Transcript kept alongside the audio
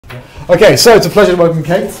Okay, so it's a pleasure to welcome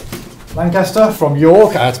Kate Lancaster from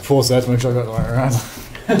York. I had to pause there to make sure I got the right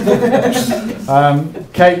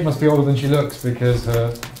around. Kate must be older than she looks because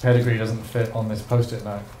her pedigree doesn't fit on this post-it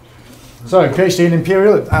note. So, PhD in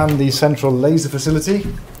Imperial and the Central Laser Facility,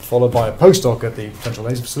 followed by a postdoc at the Central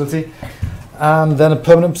Laser Facility, and then a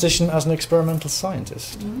permanent position as an experimental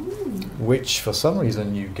scientist, which for some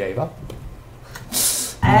reason you gave up.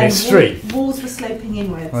 Mystery. Walls were sloping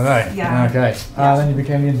inwards. Were they? Yeah. Okay. Yeah. Then you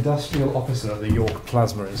became the industrial officer at the York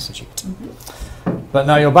Plasma Institute. But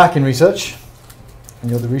now you're back in research,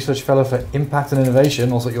 and you're the research fellow for impact and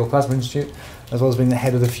innovation, also at York Plasma Institute, as well as being the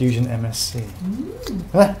head of the Fusion MSc.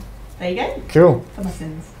 There you go. Cool. For my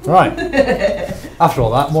sins. Right. After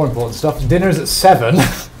all that, more important stuff. Dinner is at 7 at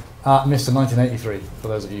Mr. 1983, for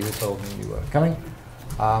those of you who told me you were coming.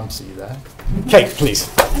 See you there. Kate, please.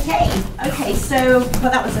 Okay, so,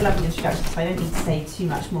 well, that was a lovely introduction, so I don't need to say too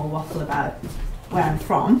much more waffle about where I'm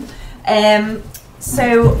from.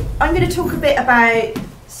 So I'm going to talk a bit about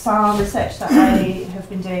some research that I have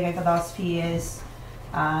been doing over the last few years.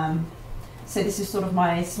 So this is sort of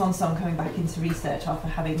my swan song coming back into research after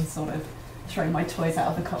having sort of thrown my toys out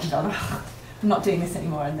of the cot and gone, oh, I'm not doing this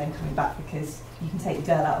anymore, and then coming back because you can take the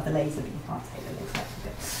girl out of the laser, but you can't take the laser out of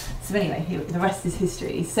it. So anyway, the rest is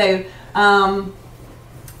history. So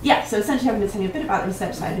yeah, so essentially I'm going to tell you a bit about the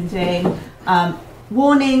research that I've been doing.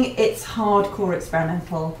 Warning, it's hardcore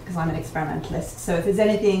experimental because I'm an experimentalist. So if there's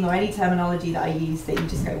anything or any terminology that I use that you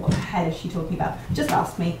just go, what the hell is she talking about? Just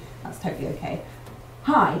ask me, that's totally okay.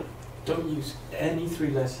 Hi. Don't use any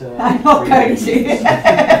three-letter. I'm not going to.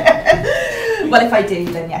 Well, if I do,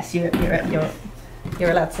 then yes, you're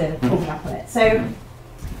allowed to pull me up on it. So,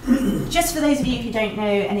 just for those of you who don't know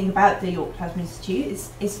anything about the York Plasma Institute,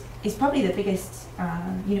 it's probably the biggest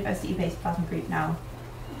university-based plasma group now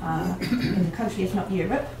in the country, if not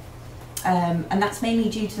Europe. And that's mainly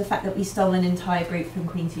due to the fact that we stole an entire group from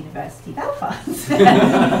Queen's University, Belfast.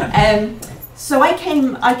 So I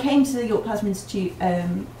came to the York Plasma Institute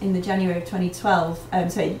in the January of 2012.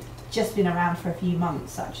 So it'd just been around for a few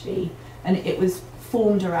months actually, and it was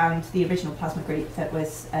formed around the original plasma group that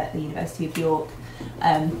was at the University of York.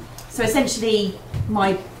 So essentially,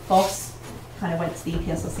 my boss kind of went to the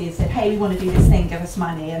EPSLC and said, "Hey, we want to do this thing. Give us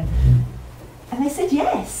money," and they said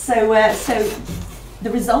yes. So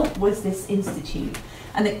the result was this institute,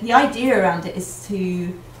 and the idea around it is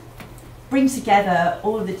to bring together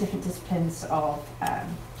all of the different disciplines of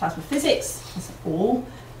plasma physics.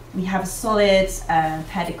 We have a solid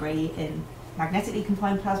pedigree in magnetically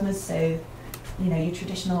confined plasmas, so your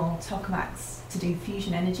traditional tokamaks to do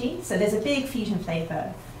fusion energy. So there's a big fusion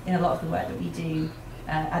flavour in a lot of the work that we do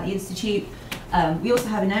at the Institute. We also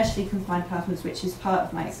have inertially confined plasmas, which is part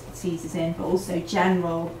of my expertise is in, but also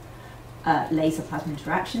general laser plasma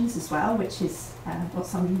interactions as well, which is what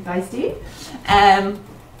some of you guys do.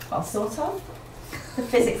 Well, sort of. The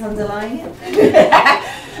physics underlying it.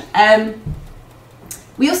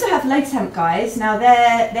 We also have low temp guys. Now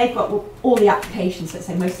they've got all the applications, let's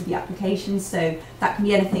say most of the applications, so that can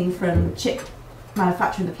be anything from chip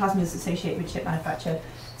manufacturing, the plasmas associated with chip manufacture,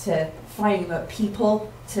 to finding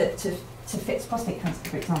people to fix prostate cancer,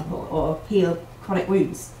 for example, or heal chronic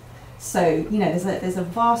wounds. So there's a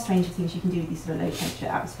vast range of things you can do with these sort of low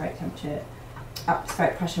temperature,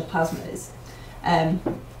 atmospheric pressure plasmas.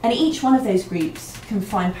 And each one of those groups can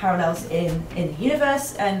find parallels in the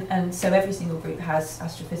universe, and so every single group has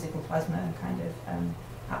astrophysical plasma kind of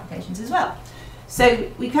applications as well. So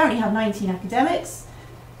we currently have 19 academics.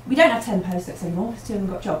 We don't have 10 postdocs anymore because 2 of them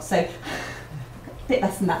got jobs, so a bit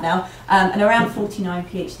less than that now, and around 49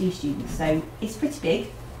 PhD students, so it's pretty big.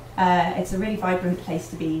 It's a really vibrant place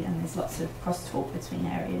to be, and there's lots of crosstalk between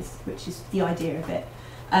areas, which is the idea of it.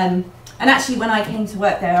 And actually, when I came to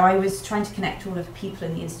work there, I was trying to connect all of the people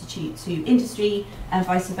in the institute to industry and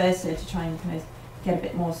vice versa to try and kind of get a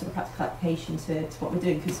bit more sort of practical application to what we're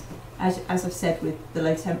doing. Because as I've said, with the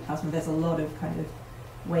low temp plasma, there's a lot of kind of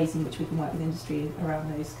ways in which we can work with industry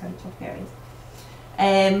around those kind of topic areas.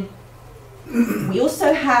 We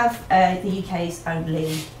also have the UK's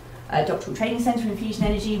only doctoral training centre in fusion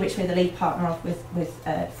energy, which we're the lead partner of with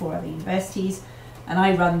 4 other universities. And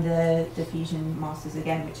I run the Fusion Masters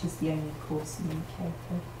again, which is the only course in the UK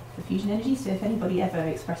for fusion energy. So if anybody ever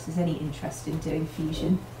expresses any interest in doing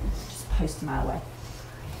fusion, just post them our way.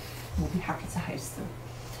 We'll be happy to host them.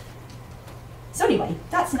 So anyway,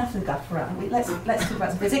 that's enough of the guff around. Let's talk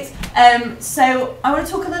about some physics. So I want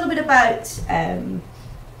to talk a little bit about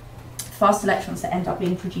fast electrons that end up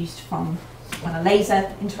being produced from when a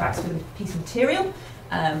laser interacts with a piece of material.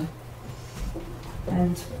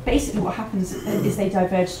 And basically what happens is they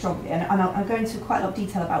diverge strongly, and I'll go into quite a lot of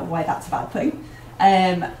detail about why that's a bad thing.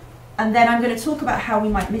 And then I'm going to talk about how we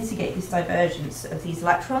might mitigate this divergence of these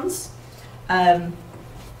electrons.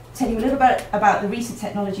 Tell you a little bit about the recent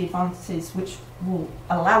technology advances which will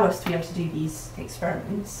allow us to be able to do these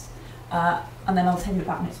experiments. And then I'll tell you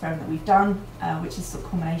about an experiment that we've done, which is sort of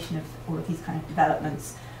culmination of all of these kind of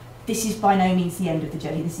developments. This is by no means the end of the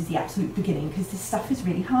journey, this is the absolute beginning, because this stuff is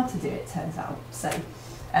really hard to do, it turns out. So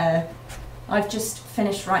I've just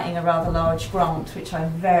finished writing a rather large grant, which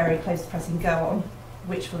I'm very close to pressing go on,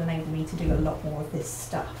 which will enable me to do a lot more of this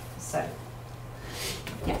stuff. So,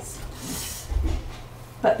 yes.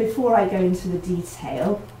 But before I go into the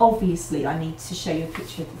detail, obviously I need to show you a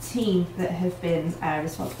picture of the team that have been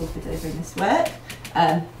responsible for delivering this work.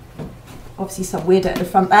 Obviously some weirdo at the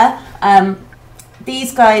front there.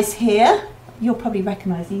 These guys here, you'll probably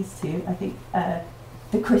recognise these two, I think,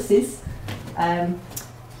 the Chris's. And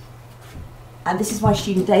this is my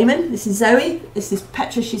student Damon, this is Zoe, this is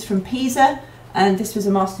Petra, she's from Pisa, and this was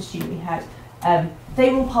a master's student we had. They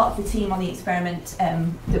were all part of the team on the experiment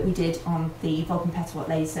that we did on the Vulcan petawatt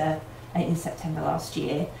laser in September last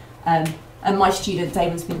year. And my student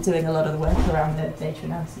Damon's been doing a lot of the work around the data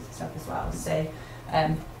analysis and stuff as well. So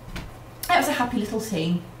it was a happy little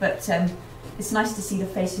team, but it's nice to see the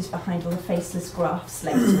faces behind all the faceless graphs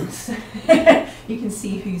later. So you can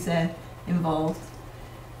see who's involved.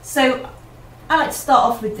 So I like to start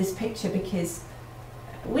off with this picture because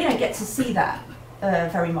we don't get to see that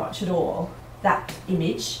very much at all. That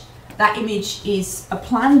image is a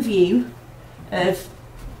plan view of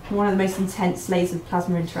one of the most intense laser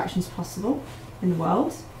plasma interactions possible in the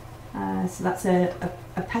world. So that's a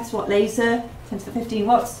petawatt laser, 10 to the 15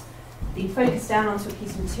 watts, being focused down onto a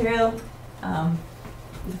piece of material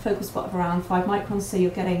with a focal spot of around 5 microns, so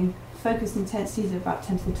you're getting focused intensities of about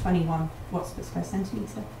 10 to the 21 watts per square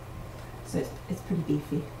centimetre. So it's pretty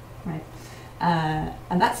beefy, right?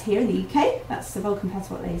 And that's here in the UK, that's the Vulcan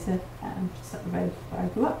petawatt laser, just up the road where I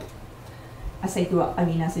grew up. I say grew up, I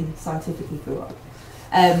mean as in scientifically grew up.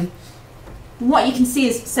 What you can see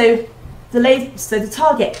is, so the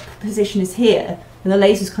target position is here, and the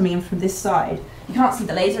laser's coming in from this side. You can't see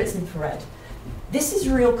the laser, it's infrared. This is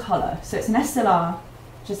real colour, so it's an SLR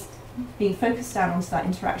just being focused down onto that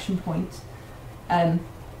interaction point.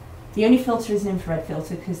 The only filter is an infrared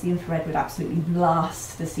filter, because the infrared would absolutely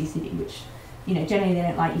blast the CCD, which, you know, generally they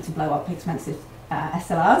don't like you to blow up expensive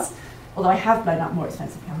SLRs, although I have blown up more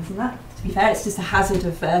expensive cameras than that. To be fair, it's just a hazard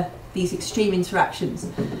of these extreme interactions.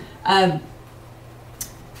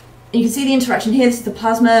 You can see the interaction here, this is the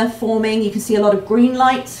plasma forming, you can see a lot of green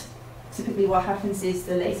light. Typically what happens is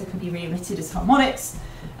the laser can be re-emitted as harmonics.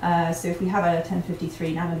 So if we have a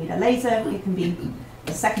 1053 nanometer laser, it can be,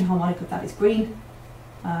 the second harmonic of that is green.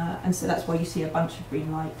 And so that's why you see a bunch of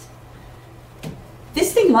green light.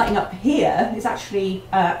 This thing lighting up here is actually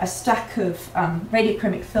a stack of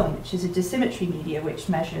radiochromic film, which is a dosimetry media which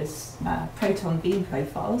measures proton beam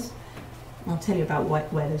profiles. I'll tell you about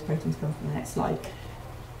where those protons come from in the next slide.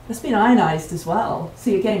 It's been ionized as well, so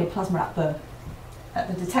you're getting a plasma at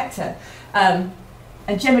the detector. And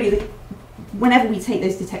generally, whenever we take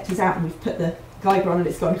those detectors out and we've put the Geiger on and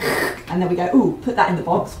it's gone, and then we go, ooh, put that in the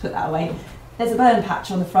box, put that away. There's a burn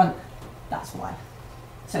patch on the front, that's why.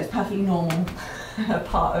 So it's perfectly normal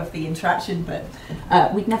part of the interaction, but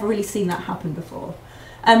we'd never really seen that happen before.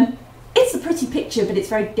 It's a pretty picture, but it's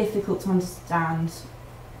very difficult to understand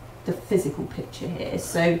the physical picture here.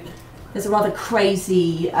 So there's a rather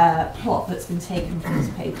crazy plot that's been taken from this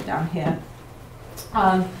paper down here.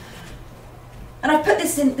 And I put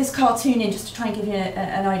this cartoon in just to try and give you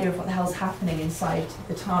an idea of what the hell's happening inside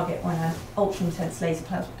the target when an ultra-intense laser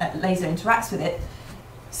interacts with it.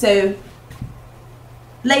 So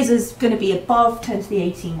laser's going to be above 10 to the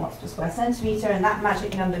 18 watts per square centimetre, and that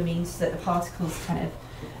magic number means that the particle's kind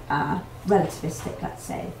of relativistic, let's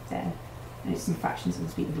say. They're, it's some fractions of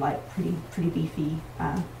the speed of light, pretty beefy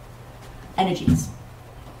energies.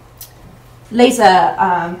 Laser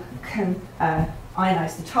can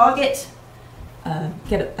ionize the target,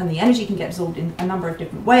 and the energy can get absorbed in a number of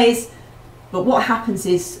different ways. But what happens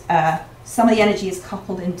is some of the energy is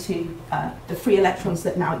coupled into the free electrons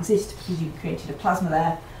that now exist because you've created a plasma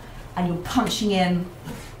there, and you're punching in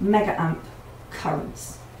mega amp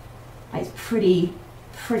currents. It's pretty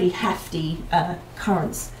hefty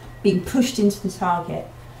currents being pushed into the target.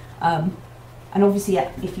 And obviously,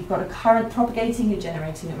 if you've got a current propagating, you're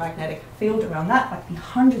generating a magnetic field around that. That could be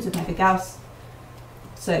hundreds of megagauss.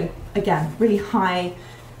 So again, really high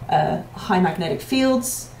magnetic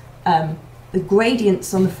fields. The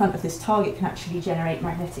gradients on the front of this target can actually generate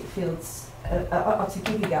magnetic fields up to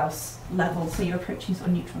gigagauss level. So you're approaching sort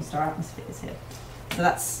of neutron star atmospheres here. So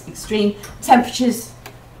that's extreme. Temperatures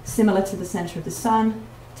similar to the centre of the sun,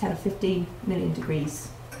 10 or 15 million degrees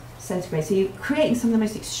centigrade. So you're creating some of the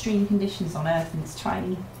most extreme conditions on Earth in this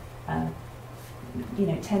tiny,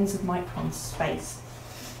 tens of microns space.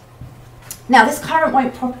 Now, this current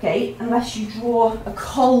won't propagate unless you draw a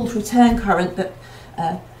cold return current that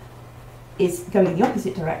is going in the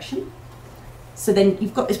opposite direction. So then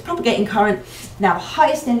you've got this propagating current. Now,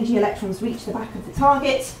 highest energy electrons reach the back of the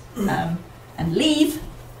target and leave.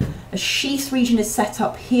 A sheath region is set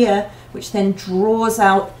up here, which then draws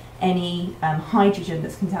out any hydrogen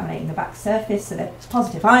that's contaminating the back surface. So there's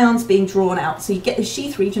positive ions being drawn out. So you get the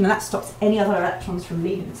sheath region, and that stops any other electrons from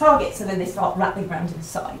leaving the target. So then they start rattling around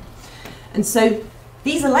inside. And so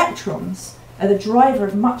these electrons are the driver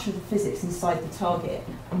of much of the physics inside the target.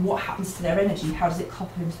 And what happens to their energy? How does it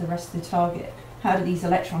couple into the rest of the target? How do these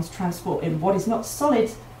electrons transport in what is not solid,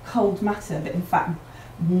 cold matter, but in fact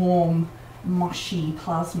warm, mushy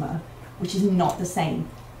plasma, which is not the same.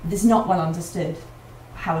 It's not well understood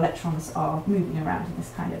how electrons are moving around in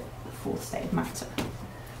this kind of fourth state of matter,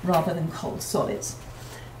 rather than cold solids.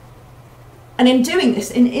 And in doing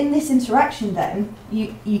this, in this interaction then,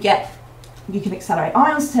 you can accelerate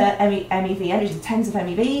ions to MeV energy, tens of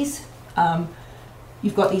MeVs.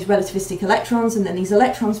 You've got these relativistic electrons, and then these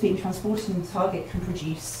electrons being transported in the target can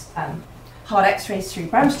produce hard X-rays through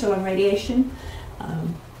Bremsstrahlung radiation.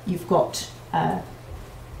 You've got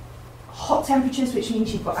hot temperatures, which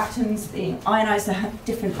means you've got atoms being ionized at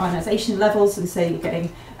different ionization levels, and so you're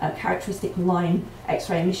getting a characteristic line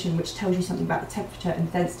X-ray emission, which tells you something about the temperature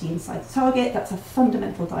and density inside the target. That's a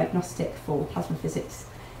fundamental diagnostic for plasma physics,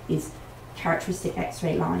 is characteristic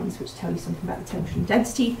X-ray lines, which tell you something about the temperature and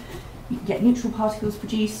density. You can get neutral particles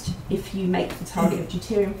produced if you make the target of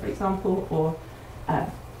deuterium, for example, or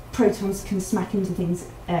protons can smack into things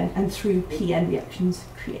and through PN reactions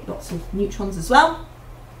create lots of neutrons as well.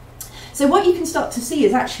 So what you can start to see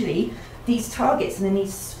is actually these targets and then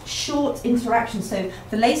these short interactions. So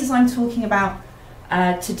the lasers I'm talking about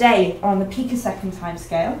today are on the picosecond time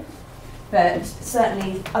scale, but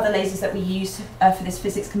certainly other lasers that we use for this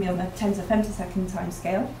physics can be on the tens of femtosecond time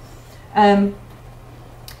scale.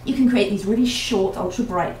 You can create these really short, ultra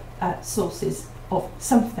bright sources of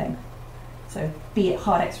something. So be it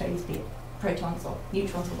hard X-rays, be it protons or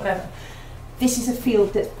neutrons or whatever. This is a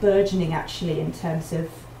field that's burgeoning actually in terms of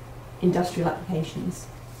industrial applications.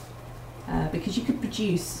 Because you could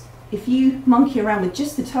produce, if you monkey around with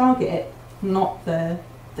just the target, not the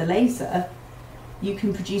laser, you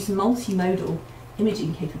can produce multimodal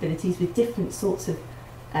imaging capabilities with different sorts of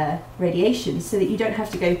radiation, so that you don't have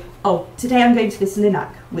to go, oh, today I'm going to this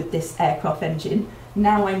LINAC with this aircraft engine,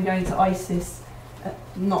 now I'm going to ISIS,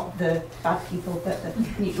 not the bad people, but the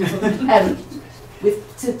neutrons,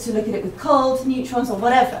 to look at it with cold neutrons or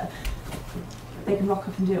whatever. They can rock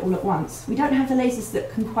up and do it all at once. We don't have the lasers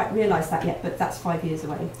that can quite realise that yet, but that's 5 years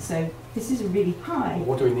away. So this is a really high.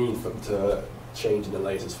 What do we need to change in the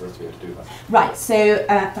lasers for us to be able to do that? Right, so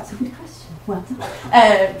that's a good question. Well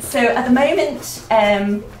done. So at the moment,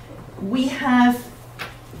 we have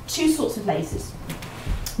two sorts of lasers.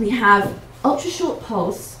 We have ultra short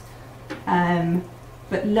pulse,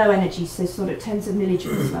 but low energy, so sort of tens of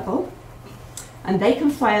millijoules level, and they can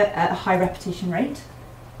fire at a high repetition rate.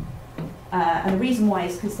 And the reason why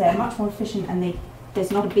is because they're much more efficient, and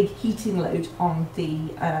there's not a big heating load on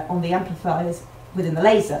the amplifiers within the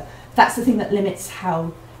laser. That's the thing that limits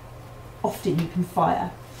how often you can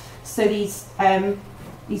fire. So these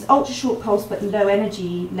ultra short pulse but low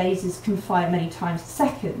energy lasers can fire many times a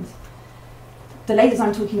second. The lasers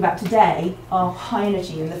I'm talking about today are high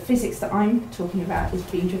energy, and the physics that I'm talking about is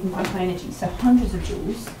being driven by high energy, so hundreds of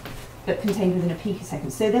joules, but contained within a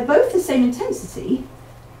picosecond. So they're both the same intensity,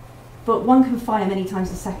 but one can fire many times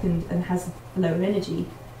a second and has lower energy,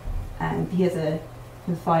 and the other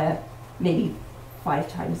can fire maybe 5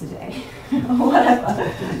 times a day, or whatever.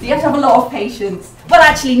 So you have to have a lot of patience. Well,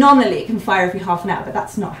 actually, nominally it can fire every half an hour, but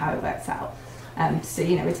that's not how it works out. So,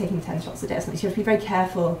 we're taking 10 shots a day or something, so you have to be very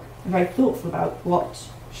careful and very thoughtful about what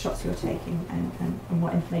shots you're taking and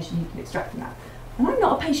what information you can extract from that. And I'm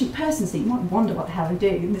not a patient person, so you might wonder what the hell I do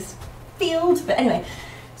in this field, but anyway.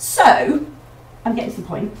 So, I'm getting to the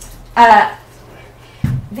point.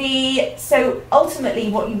 So ultimately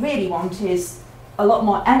what you really want is a lot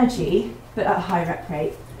more energy, but at a high rep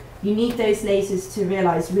rate. You need those lasers to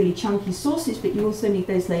realise really chunky sources, but you also need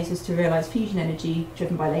those lasers to realise fusion energy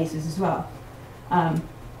driven by lasers as well.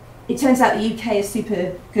 It turns out the UK is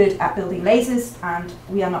super good at building lasers, and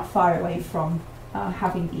we are not far away from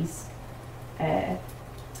having these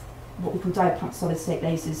what we call diaplant solid state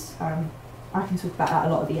lasers. I can talk about that a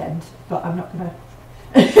lot at the end, but I'm not going to.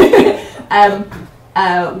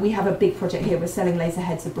 We have a big project here. We're selling laser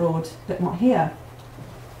heads abroad, but not here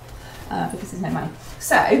because there's no money.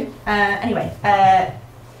 So anyway,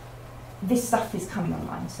 this stuff is coming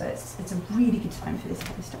online, so it's a really good time for this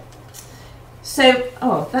type of stuff. So,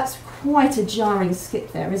 oh, that's quite a jarring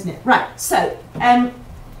skip there, isn't it? Right, so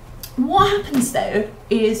what happens though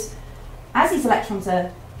is as these electrons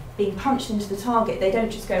are being punched into the target, they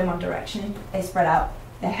don't just go in one direction, they spread out,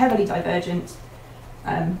 they're heavily divergent.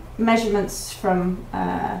 Measurements from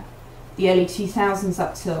the early 2000s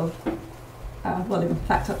up till, well in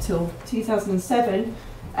fact up till 2007,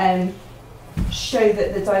 show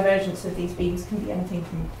that the divergence of these beams can be anything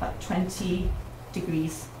from like 20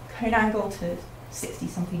 degrees cone angle to 60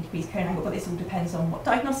 something degrees cone angle, but this all depends on what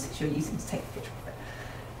diagnostics you're using to take the picture of it,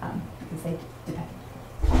 because they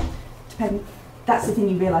depend. That's the thing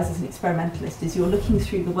you realise as an experimentalist, is you're looking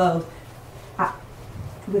through the world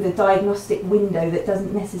with a diagnostic window that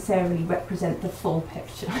doesn't necessarily represent the full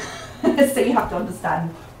picture. So you have to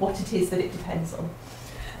understand what it is that it depends on.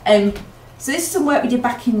 So this is some work we did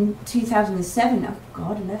back in 2007, oh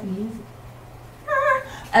god, 11 years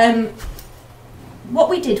ago. What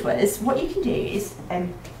we did was, what you can do is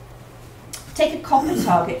take a copper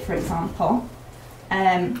target, for example,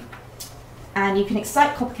 and you can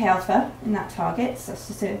excite copper K alpha in that target, so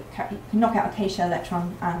you can knock out a K shell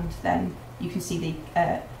electron, and then you can see the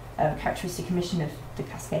characteristic emission of the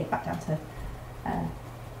cascade back down to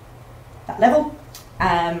that level,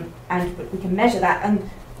 and we can measure that. And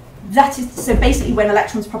that is, so basically when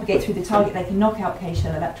electrons propagate through the target, they can knock out K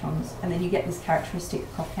shell electrons, and then you get this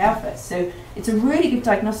characteristic copper K alpha. So it's a really good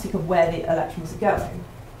diagnostic of where the electrons are going,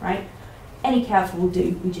 right? Any K alpha will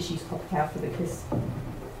do, we just use copper K alpha because,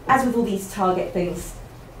 as with all these target things,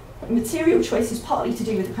 material choice is partly to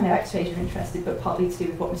do with the kind of X-rays you're interested, but partly to do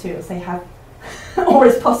with what materials they have or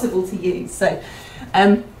is possible to use. So,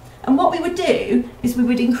 and what we would do is we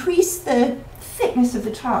would increase the thickness of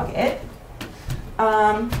the target,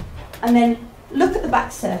 and then look at the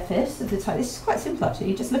back surface of the target. This is quite simple actually.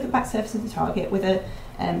 You just look at the back surface of the target with a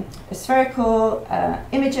spherical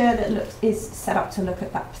imager that is set up to look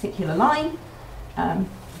at that particular line.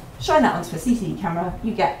 Shine that onto a CCD camera,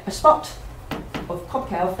 you get a spot of copper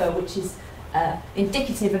K alpha, which is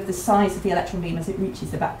indicative of the size of the electron beam as it reaches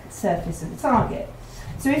the back surface of the target.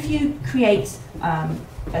 So if you create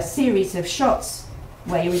a series of shots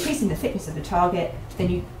where you're increasing the thickness of the target,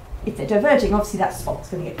 then if they're diverging, obviously that spot's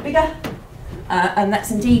going to get bigger, and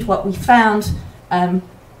that's indeed what we found.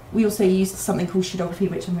 We also used something called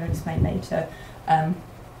shadography, which I'm going to explain later.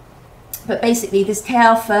 But basically, this K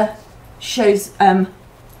alpha shows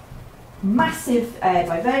massive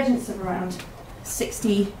divergence of around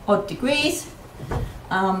 60 odd degrees.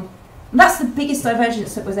 That's the biggest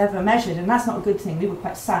divergence that was ever measured, and that's not a good thing. We were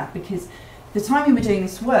quite sad because the time we were doing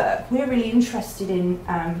this work, we were really interested in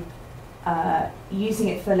using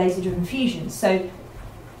it for laser-driven fusion. So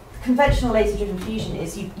conventional laser-driven fusion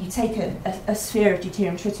is you take a sphere of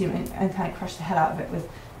deuterium tritium and kind of crush the hell out of it with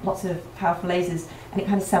lots of powerful lasers, and it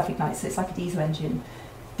kind of self-ignites, so it's like a diesel engine.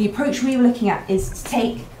 The approach we were looking at is to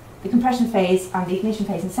take the compression phase and the ignition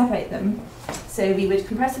phase and separate them. So we would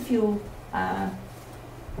compress the fuel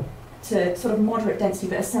to sort of moderate density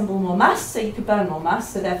but assemble more mass, so you could burn more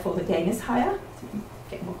mass, so therefore the gain is higher, so you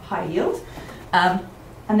get more higher yield.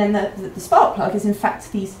 And then the spark plug is in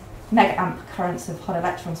fact these mega amp currents of hot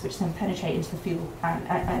electrons which then penetrate into the fuel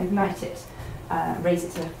and ignite it, raise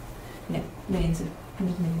it to millions of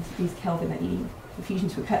hundreds of millions of degrees Kelvin that you need for fusion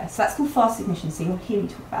to occur. So that's called fast ignition, so you'll hear me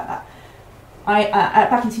talk about that.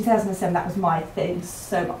 Back in 2007, that was my thing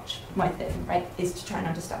so much. My thing, right, is to try and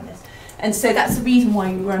understand this. And so that's the reason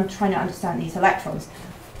why we were trying to understand these electrons.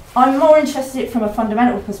 I'm more interested from a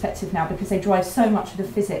fundamental perspective now because they drive so much of the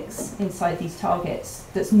physics inside these targets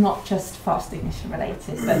that's not just fast ignition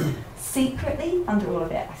related. But secretly, under all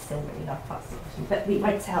of it, I still really love fast ignition. But we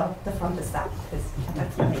won't tell the funders that because I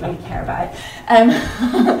don't think they really care about it.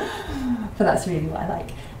 But that's really what I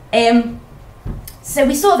like. So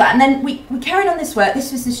we saw that, and then we carried on this work.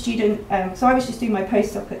 This was the student, so I was just doing my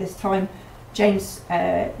postdoc at this time. James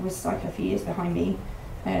was like a few years behind me,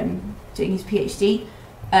 doing his PhD,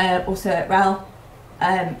 also at RAL.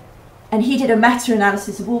 And he did a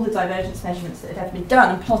meta-analysis of all the divergence measurements that had ever been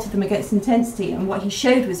done and plotted them against intensity. And what he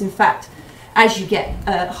showed was, in fact, as you get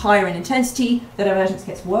higher in intensity, the divergence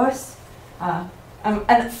gets worse.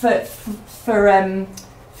 And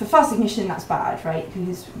for fast ignition, that's bad, right?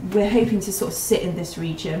 Because we're hoping to sort of sit in this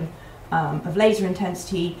region of laser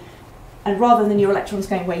intensity, and rather than your electrons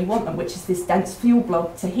going where you want them, which is this dense fuel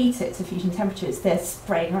blob to heat it to fusion temperatures, they're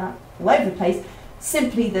spraying around all over the place.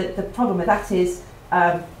 Simply, the problem with that is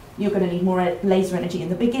you're going to need more laser energy in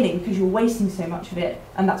the beginning because you're wasting so much of it,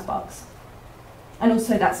 and that's bugs. And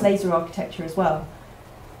also that's laser architecture as well.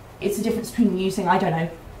 It's the difference between using, I don't know,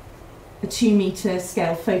 a 2-meter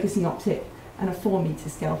scale focusing optic and a 4-meter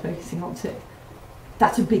scale focusing optic.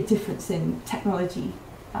 That's a big difference in technology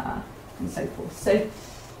and so forth. So,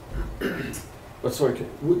 but sorry,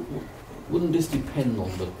 wouldn't this depend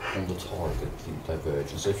on the target, the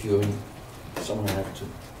divergence? So if you somehow have to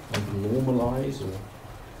maybe normalise or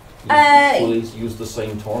fully use the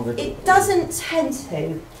same target? It doesn't tend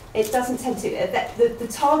to. It doesn't tend to. The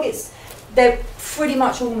targets, they're pretty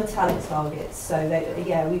much all metallic targets. So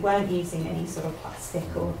yeah, we weren't using any sort of plastic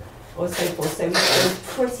or so forth. So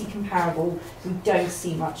we're pretty comparable. We don't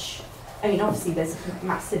see much. I mean, obviously there's a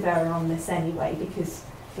massive error on this anyway, because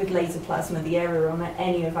with laser plasma, the error on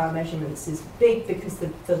any of our measurements is big because the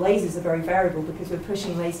lasers are very variable because we're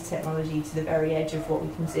pushing laser technology to the very edge of what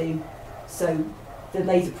we can do. So the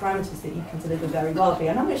laser parameters that you can deliver very wildly,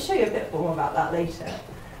 and I'm going to show you a bit more about that later.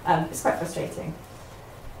 It's quite frustrating.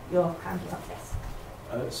 Your hand is up, yes.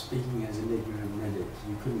 Speaking as an ignorant medic,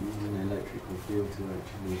 you couldn't use an electrical field to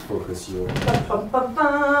actually focus your...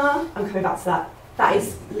 I'm coming back to that. That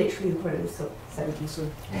is literally the point of this talk.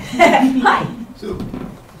 So, hi. So,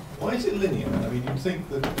 why is it linear? I mean, you'd think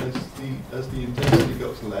that as the intensity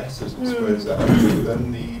got less, as it spreads out,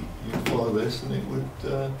 then you'd follow this, and it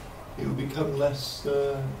would become less.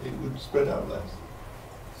 It would spread out less.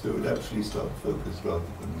 So it would actually start to focus rather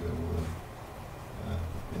than go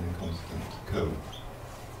in a constant code.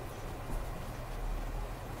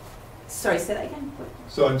 Sorry, say that again.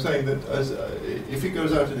 So I'm saying that if it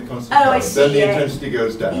goes out in a constant code, then the intensity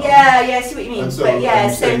goes down. Yeah, I see what you mean. And so but yeah,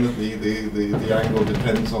 I'm saying that the angle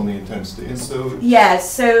depends on the intensity, and so yeah,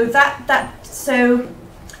 so so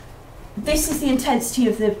this is the intensity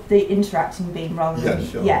of the interacting beam rather than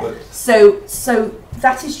sure, yeah. So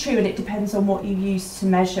that is true, and it depends on what you use to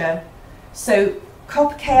measure. So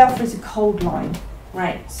copper K alpha is a cold line,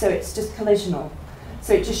 right? So it's just collisional.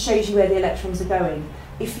 So it just shows you where the electrons are going.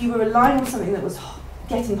 If you were relying on something that was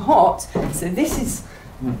getting hot, so this is,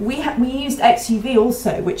 we used XUV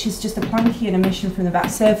also, which is just a Planckian emission from the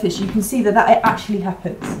back surface. You can see that actually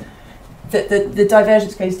happens. That the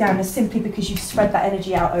divergence goes down is simply because you've spread that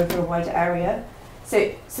energy out over a wider area.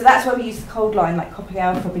 So that's why we use the cold line like copper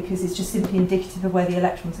alpha, because it's just simply indicative of where the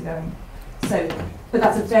electrons are going. So, but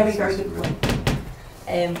that's a very, very good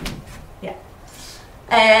point. Yeah.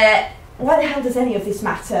 Why the hell does any of this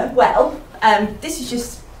matter? Well, this is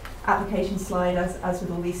just application slide, as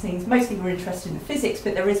with all these things. Mostly we're interested in the physics,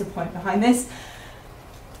 but there is a point behind this.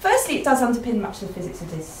 Firstly, it does underpin much of the physics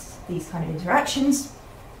of these kind of interactions.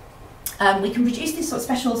 We can produce these sort of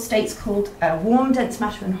special states called warm dense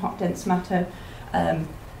matter and hot dense matter. And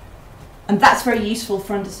that's very useful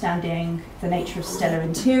for understanding the nature of stellar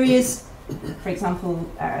interiors. For example,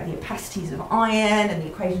 the opacities of iron and the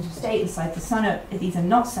equations of state inside the sun, these are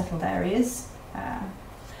not settled areas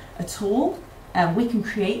at all. We can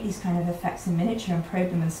create these kind of effects in miniature and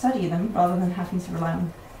probe them and study them rather than having to rely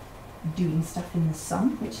on doing stuff in the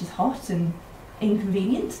sun, which is hot and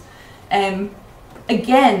inconvenient.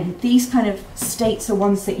 Again, these kind of states are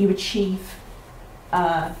ones that you achieve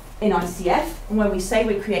in ICF, and when we say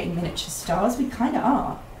we're creating miniature stars, we kind of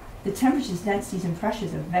are. The temperatures, densities and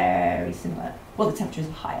pressures are very similar. Well, the temperatures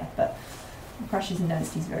are higher, but the pressures and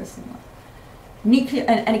densities are very similar. Nuclear,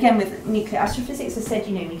 and again with nuclear astrophysics, I said,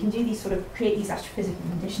 we can do these sort of, create these astrophysical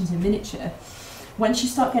conditions in miniature. Once you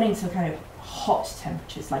start getting to kind of hot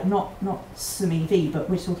temperatures, like not some EV, but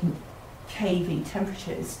we're talking KV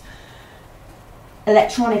temperatures,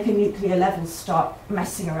 electronic and nuclear levels start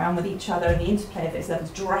messing around with each other, and the interplay of those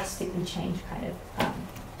levels drastically change kind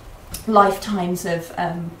of lifetimes of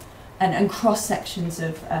and cross sections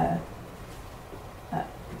of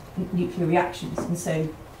nuclear reactions. And so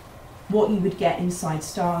what you would get inside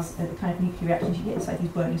stars, the kind of nuclear reactions you get inside these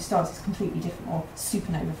burning stars is completely different, or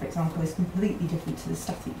supernova, for example, is completely different to the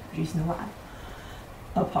stuff that you produce in the lab,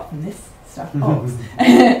 apart from this stuff.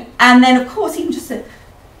 And then, of course, even just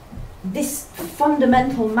this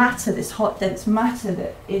fundamental matter, this hot, dense matter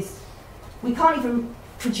that is, we can't even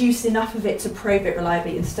produce enough of it to probe it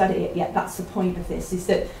reliably and study it yet. That's the point of this, is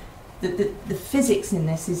that the physics in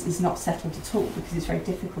this is not settled at all, because it's very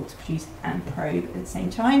difficult to produce and probe at the same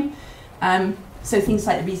time. So things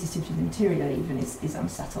like the resistivity of the material even is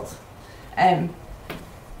unsettled. Then,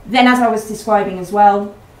 as I was describing as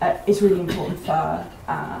well, it's really important for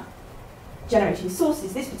generating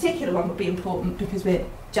sources. This particular one would be important because we're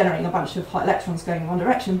generating a bunch of hot electrons going in one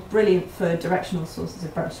direction, brilliant for directional sources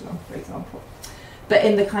of Bremsstrahlung, for example. But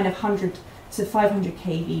in the kind of 100 to 500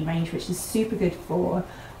 kV range, which is super good for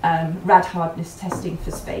rad hardness testing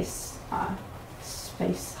for space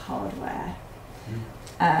hardware,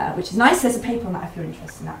 which is nice. There's a paper on that if you're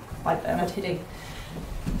interested in that by Bernard Hidding.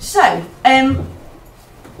 So,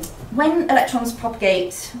 when electrons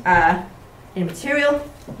propagate in a material,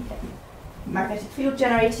 magnetic field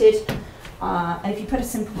generated, and if you put a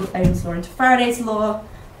simple Ohm's law into Faraday's law,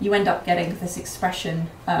 you end up getting this expression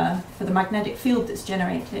for the magnetic field that's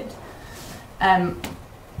generated.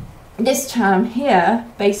 This term here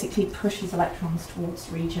basically pushes electrons towards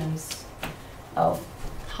regions of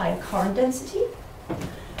higher current density.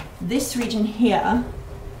 This region here,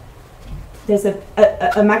 there's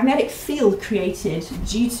a magnetic field created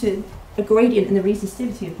due to a gradient in the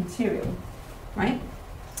resistivity of the material, right?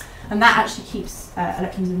 And that actually keeps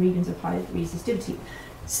electrons in regions of high resistivity.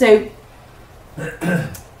 So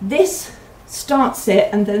this starts it,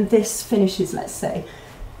 and then this finishes, let's say,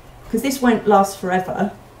 because this won't last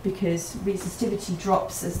forever, because resistivity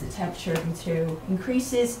drops as the temperature of the material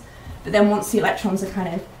increases. But then once the electrons are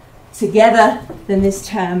kind of together, then this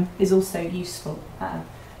term is also useful.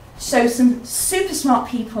 So some super smart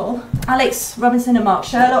people, Alex Robinson and Mark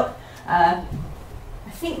Sherlock. I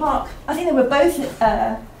think they were both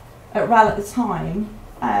at RAL at the time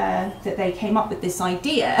that they came up with this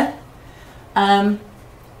idea.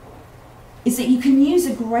 Is that you can use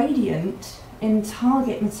a gradient in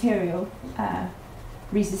target material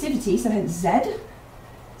resistivity, so hence Z.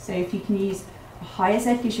 So if you can use a higher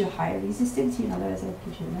Z gives you a higher resistivity and a lower Z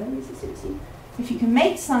gives you a lower resistivity. If you can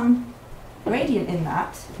make some gradient in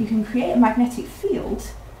that, you can create a magnetic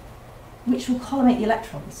field which will collimate the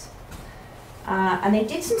electrons. And they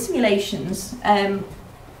did some simulations.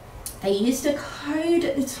 They used a code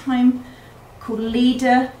at the time called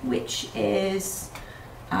LEADER, which is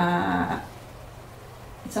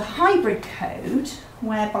it's a hybrid code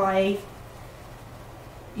whereby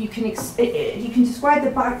you can describe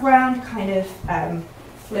the background kind of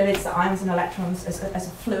fluids, the ions and electrons, as a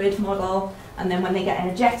fluid model, and then when they get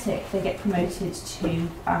energetic, they get promoted to,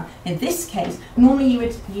 in this case, normally you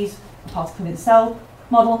would use a particle in cell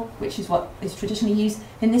model, which is what is traditionally used.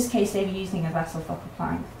 In this case, they were using a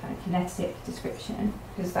Bessel-Fokker-Planck kind of kinetic description,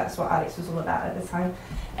 because that's what Alex was all about at the time.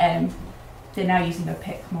 They're now using a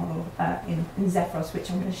PIC model in Zephyros, which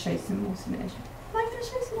I'm going to show some more simulations. Am I going to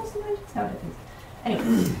show some more simulations? No, I don't think so.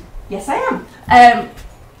 Anyway, yes I am.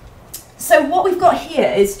 So what we've got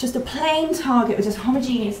here is just a plain target with just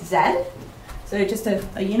homogeneous Z, so just a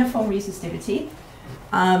uniform resistivity.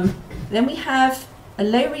 Then we have a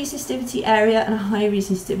low resistivity area and a high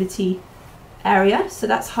resistivity area, so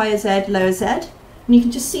that's higher Z, lower Z. And you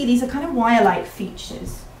can just see these are kind of wire-like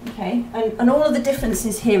features, okay? And all of the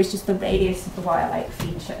differences here is just the radius of the wire-like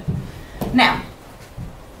feature. Now,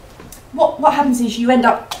 what happens is you end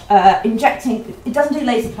up injecting, it doesn't do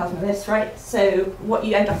laser plasma this, right? So what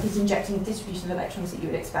you end up is injecting a distribution of electrons that you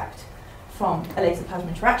would expect from a laser plasma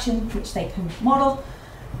interaction, which they can model.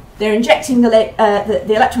 They're injecting the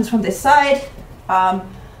electrons from this side,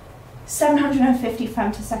 750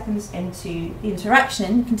 femtoseconds into the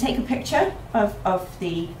interaction. You can take a picture of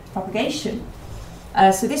the propagation.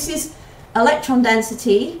 So this is electron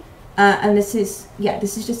density, and this is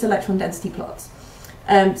just electron density plots.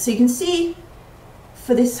 So you can see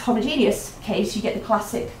for this homogeneous case, you get the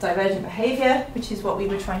classic divergent behavior, which is what we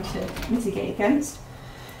were trying to mitigate against.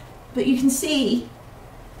 But you can see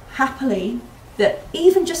happily that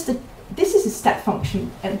even just this is a step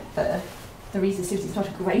function, and the resistivity is not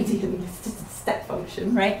a gradient, it's just a step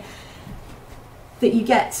function, right? That you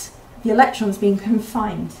get the electrons being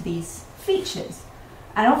confined to these features.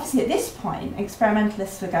 And obviously at this point,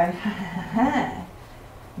 experimentalists were going, ha ha ha ha,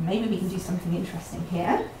 maybe we can do something interesting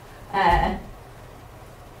here.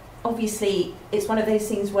 Obviously, it's one of those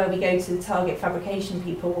things where we go to the target fabrication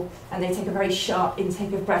people and they take a very sharp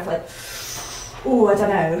intake of breath, like, oh, I don't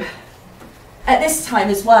know. At this time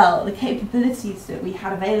as well, the capabilities that we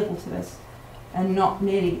had available to us are not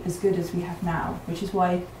nearly as good as we have now, which is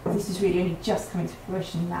why this is really only just coming to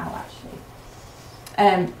fruition now,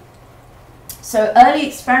 actually. So early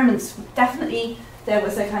experiments, definitely there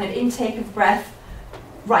was a kind of intake of breath.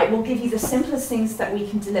 Right, we'll give you the simplest things that we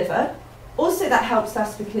can deliver. Also, that helps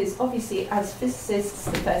us because obviously as physicists,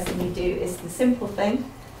 the first thing we do is the simple thing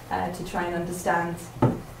to try and understand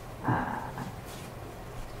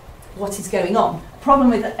what is going on. Problem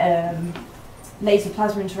with laser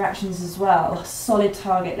plasma interactions as well, solid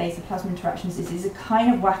target laser plasma interactions, is a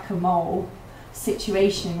kind of whack-a-mole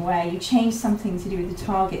situation where you change something to do with the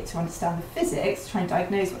target to understand the physics, try and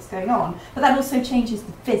diagnose what's going on, but that also changes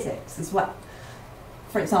the physics as well.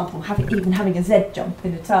 For example, even having a Z jump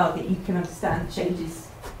in a target, you can understand changes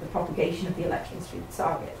the propagation of the electrons through the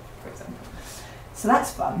target, for example. So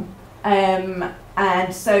that's fun.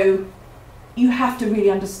 And so you have to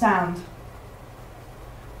really understand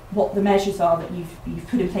what the measures are that you've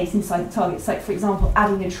put in place inside the target. It's like, for example,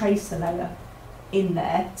 adding a tracer layer in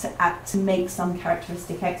there to make some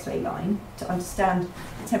characteristic X-ray line to understand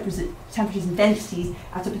the temperatures and densities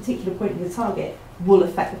at a particular point in the target will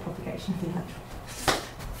affect the propagation of the electron.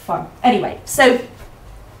 Fun. Anyway, so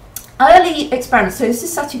early experiments. So this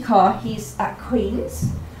is Satyakar. He's at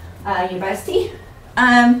Queen's University.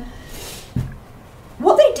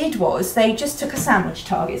 What they did was they just took a sandwich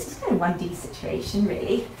target. It's kind of 1D situation,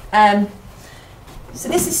 really. So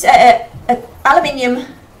this is an aluminium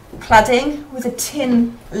cladding with a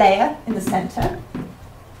tin layer in the centre.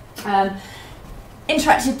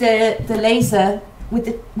 Interacted the laser with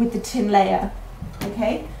the tin layer,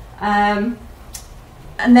 okay. And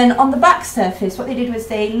then on the back surface, what they did was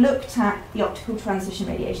they looked at the optical transition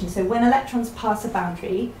radiation. So when electrons pass a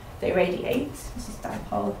boundary, they radiate. This is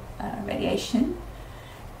dipole radiation,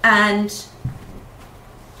 and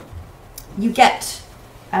you get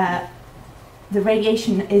the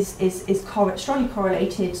radiation is strongly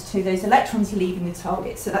correlated to those electrons leaving the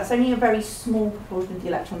target. So that's only a very small proportion of the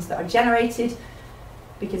electrons that are generated,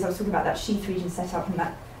 because I was talking about that sheath region set up, and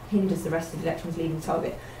that hinders the rest of the electrons leaving the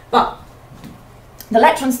target. But the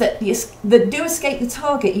electrons that do escape the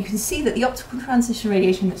target, you can see that the optical transition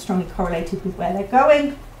radiation that's strongly correlated with where they're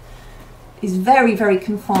going is very, very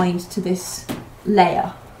confined to this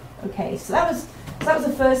layer. Okay, so that was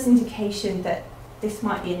the first indication that this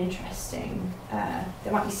might be an interesting,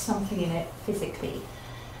 there might be something in it physically.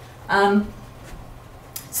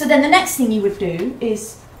 So then the next thing you would do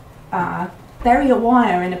is bury a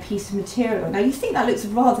wire in a piece of material. Now you think that looks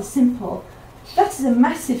rather simple. That is a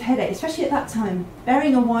massive headache, especially at that time.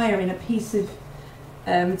 Burying a wire in a piece of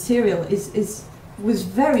material was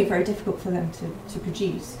very, very difficult for them to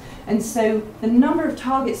produce. And so the number of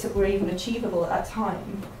targets that were even achievable at that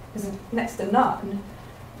time was next to none.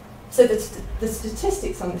 So the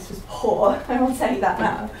statistics on this was poor, I will tell you that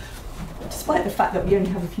now, despite the fact that we only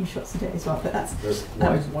have a few shots a day as well. But that's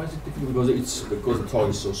why is it difficult? Because the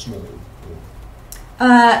target is so small.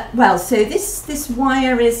 Well, so this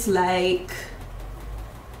wire is like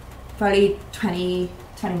probably 20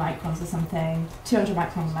 microns or something, 200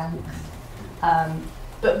 micron length.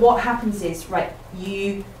 But what happens is, right,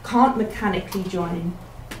 you can't mechanically join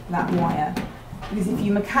that wire. Because if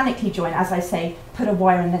you mechanically join, as I say, put a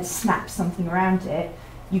wire and then snap something around it,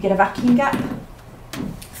 you get a vacuum gap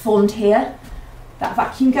formed here. That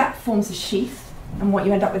vacuum gap forms a sheath, and what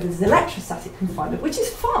you end up with is electrostatic confinement, which is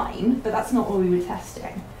fine, but that's not what we were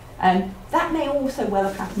testing. That may also well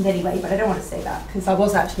have happened anyway, but I don't want to say that, because I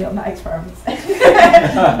was actually on that experiment.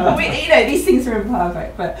 These things are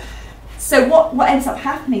imperfect. But so what ends up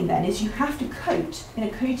happening then is you have to coat in a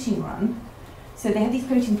coating run. So they have these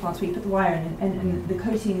coating plants where you put the wire in, and the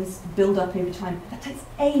coatings build up over time. That takes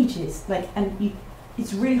ages,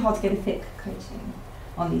 it's really hard to get a thick coating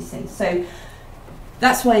on these things. So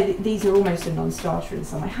that's why these are almost a non-starter in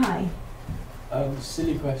some way. Hi.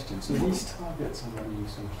 Silly question. So these targets are one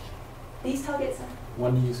use only? These targets are?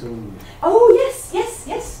 One use only. Oh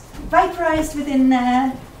yes. Vaporized within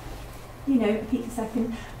a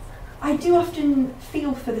picosecond. I do often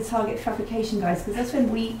feel for the target fabrication guys, because they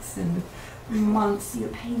spend weeks and months, you're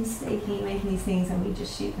painstakingly making these things, and we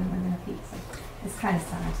just shoot them within a picosecond. It's kind of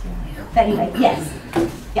sad, yeah. But anyway,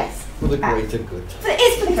 yes. For the greater good. It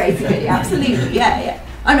is for the greater good, absolutely, yeah.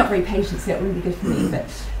 I'm not very patient, so it wouldn't be good for me, but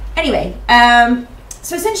anyway.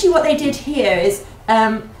 So essentially what they did here is,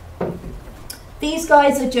 these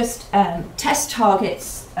guys are just test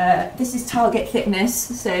targets. This is target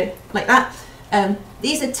thickness, so like that.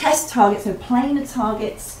 These are test targets, so planar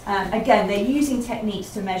targets. Again, they're using techniques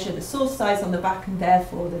to measure the source size on the back and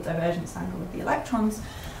therefore the divergence angle of the electrons.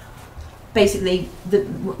 Basically,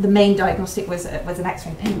 the main diagnostic was an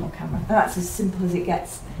X-ray pinhole camera. And that's as simple as it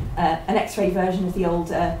gets. An X-ray version of the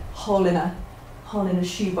old hole in a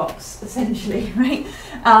shoebox, essentially, right?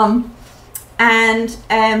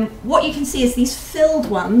 What you can see is these filled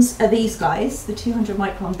ones are these guys, the 200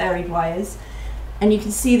 micron buried wires. And you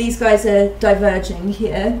can see these guys are diverging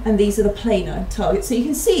here, and these are the planar targets. So you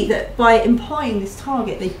can see that by employing this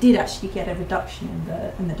target, they did actually get a reduction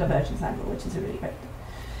in the divergence angle, which is a really great thing.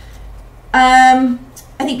 I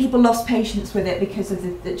think people lost patience with it because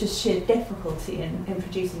of the just sheer difficulty in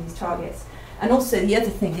producing these targets. And also the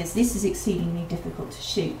other thing is this is exceedingly difficult to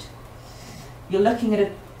shoot. You're looking at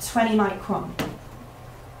a 20 micron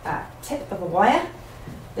tip of a wire.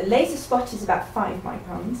 The laser spot is about 5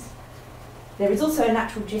 microns. There is also a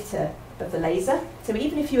natural jitter of the laser. So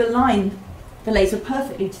even if you align the laser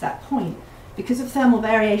perfectly to that point. Because of thermal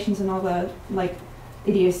variations and other like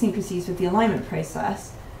idiosyncrasies with the alignment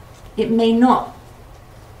process, it may not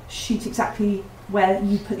shoot exactly where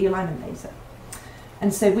you put the alignment laser.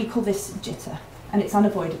 And so we call this jitter, and it's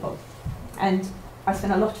unavoidable. And I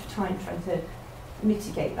spent a lot of time trying to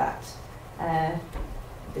mitigate that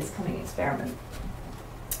this coming experiment.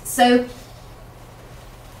 So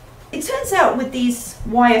it turns out with these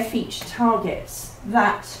wire feature targets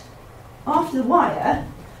that after the wire,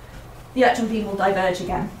 the electron beam will diverge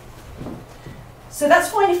again. So that's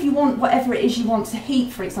fine if you want whatever it is you want to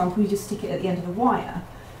heat, for example, you just stick it at the end of the wire.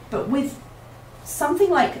 But with something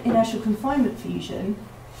like inertial confinement fusion,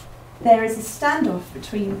 there is a standoff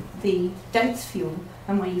between the dense fuel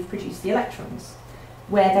and where you've produced the electrons,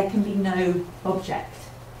 where there can be no object.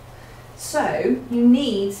 So you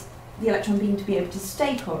need the electron beam to be able to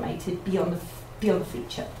stay correlated beyond the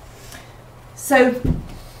feature. So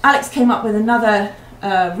Alex came up with another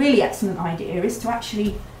really excellent idea, is to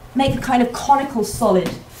actually make a kind of conical solid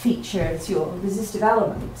feature as your resistive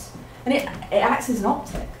element. And it acts as an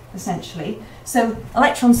optic, essentially. So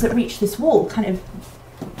electrons that reach this wall kind of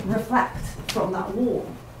reflect from that wall,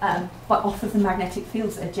 but off of the magnetic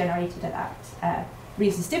fields that are generated at that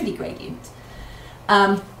resistivity gradient.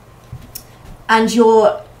 And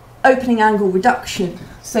your opening angle reduction,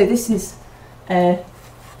 so this is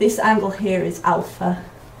this angle here is alpha,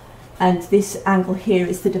 and this angle here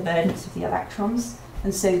is the divergence of the electrons,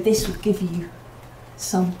 and so this would give you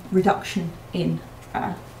some reduction in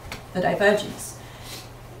the divergence.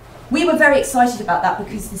 We were very excited about that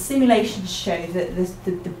because the simulations show that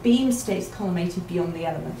the beam stays collimated beyond the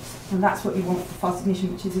elements, and that's what we want for fast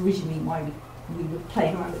ignition, which is originally why we were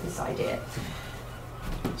playing around with this idea.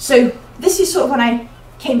 So this is sort of when I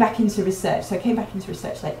came back into research. So I came back into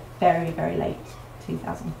research like very, very late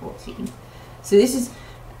 2014. So this is,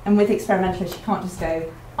 and with experimentalists, you can't just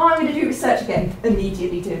go, oh, I'm going to do research again,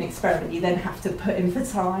 immediately do an experiment. You then have to put in for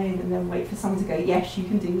time and then wait for someone to go, yes, you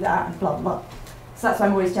can do that, and blah, blah. So that's why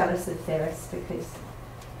I'm always jealous of theorists, because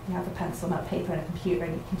you have a pencil and a paper and a computer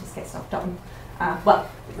and you can just get stuff done. Well,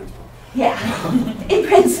 yeah, in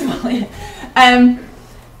principle. Yeah.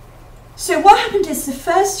 So what happened is the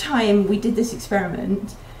first time we did this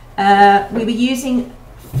experiment, we were using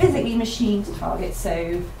physically machined targets,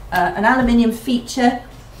 so an aluminium feature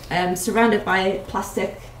surrounded by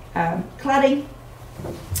plastic cladding.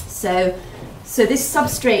 So this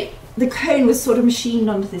substrate, the cone was sort of machined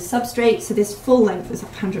onto this substrate, so this full length was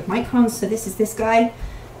 100 microns, so this is this guy,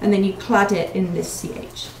 and then you clad it in this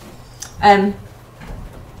CH.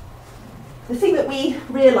 The thing that we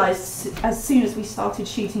realised as soon as we started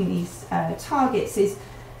shooting these targets is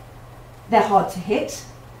they're hard to hit,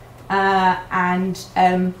 and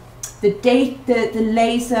the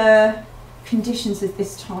laser conditions at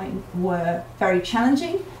this time were very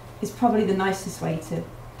challenging, is probably the nicest way to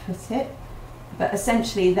put it. But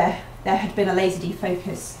essentially there had been a laser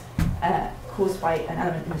defocus caused by an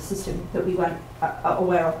element in the system that we weren't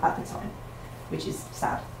aware of at the time, which is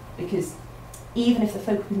sad, because even if the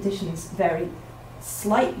focal conditions vary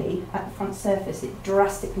slightly at the front surface, it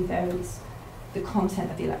drastically varies the content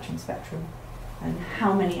of the electron spectrum and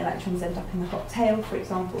how many electrons end up in the hot tail, for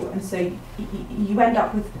example. And so you end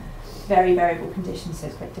up with very variable conditions, so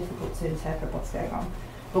it's quite difficult to interpret what's going on.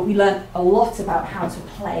 But we learned a lot about how to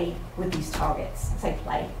play with these targets. I say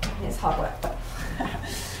play, it's hard work, but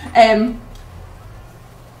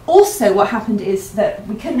also what happened is that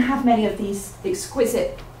we couldn't have many of these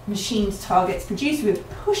exquisite machined targets produced. We were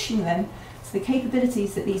pushing them to the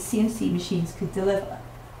capabilities that these CNC machines could deliver.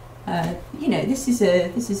 You know, this is a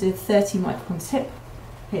 30 micron tip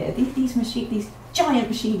here. These giant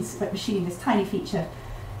machines that machine this tiny feature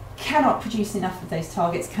cannot produce enough of those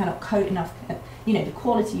targets, cannot coat enough. You know, the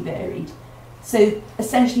quality varied. So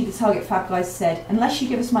essentially, the target fab guys said, unless you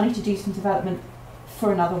give us money to do some development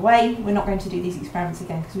for another way, we're not going to do these experiments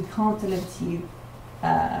again because we can't deliver to you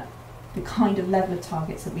the kind of level of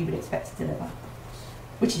targets that we would expect to deliver,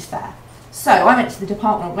 which is fair. So I went to the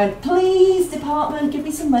department and went, please, department, give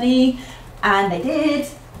me some money. And they did.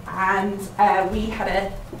 And we had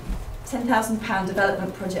a £10,000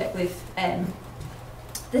 development project with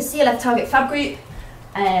the CLF Target Fab Group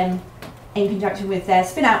in conjunction with their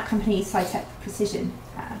spin-out company, SciTech Precision.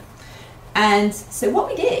 And so what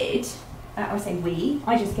we did, I would say we,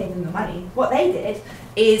 I just gave them the money. What they did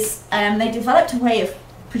is they developed a way of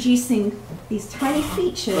producing these tiny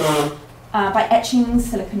features by etching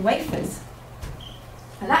silicon wafers.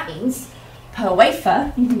 And that means per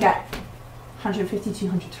wafer you can get 150,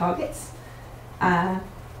 200 targets,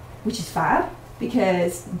 which is fab.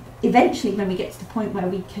 because eventually when we get to the point where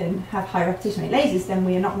we can have high repetition rate lasers, then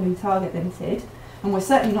we are not going to be target limited, and we're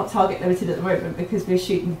certainly not target limited at the moment because we're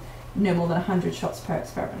shooting no more than 100 shots per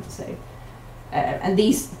experiment. So, and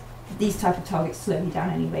these type of targets slow you down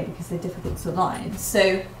anyway because they're difficult to align.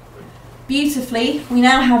 So beautifully, we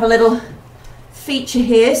now have a little feature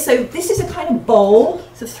here. So this is a kind of bowl,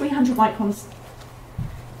 so 300 microns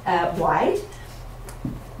wide.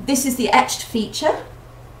 This is the etched feature,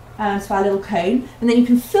 so our little cone, and then you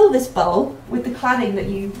can fill this bowl with the cladding that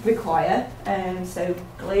you require, so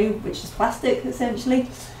glue, which is plastic essentially.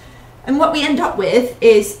 And what we end up with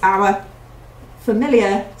is our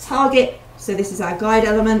familiar target, so this is our guide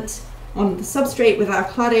element on the substrate with our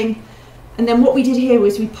cladding, and then what we did here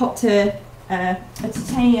was we popped a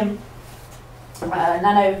titanium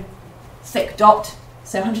nano thick dot,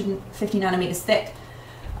 so 150 nanometers thick,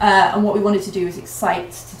 and what we wanted to do is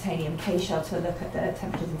excite titanium K-shell to look at the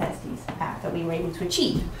temperatures and densities that we were able to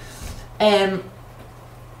achieve.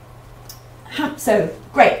 So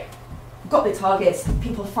great, got the targets,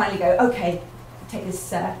 people finally go, okay, take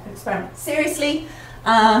this experiment seriously.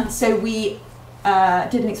 So we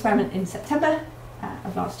did an experiment in September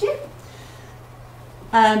of last year.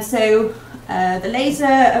 So the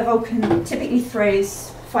laser Vulcan typically throws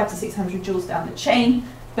 500 to 600 joules down the chain,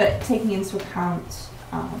 but taking into account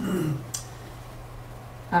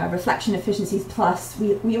reflection efficiencies plus,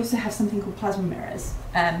 we also have something called plasma mirrors.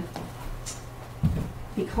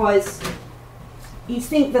 Because you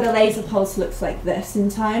think that a laser pulse looks like this in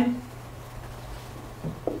time,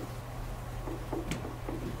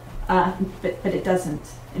 but it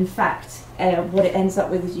doesn't. In fact, what it ends up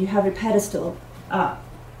with is you have a pedestal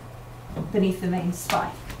beneath the main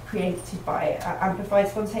spike created by amplified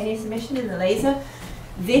spontaneous emission in the laser.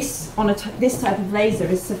 This type of laser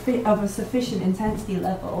is of a sufficient intensity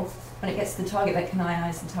level when it gets to the target that can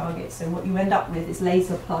ionize the target. So what you end up with is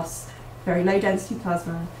laser plus very low density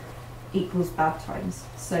plasma equals bad times.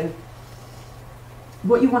 So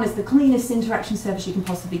what you want is the cleanest interaction surface you can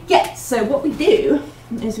possibly get. So what we do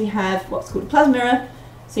is we have what's called a plasma mirror.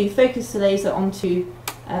 So you focus the laser onto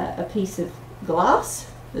a piece of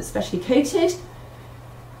glass that's specially coated.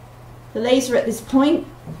 The laser at this point,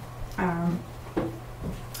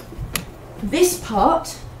 this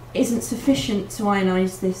part isn't sufficient to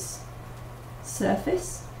ionize this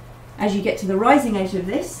surface. As you get to the rising edge of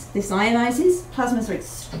this ionizes. Plasmas are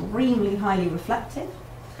extremely highly reflective,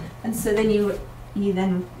 and so then you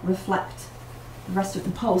then reflect the rest of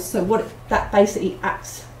the pulse. So what that basically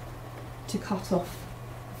acts to cut off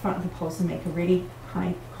the front of the pulse and make a really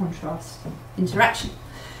high contrast interaction.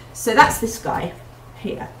 So that's this guy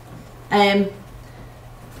here.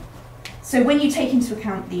 So when you take into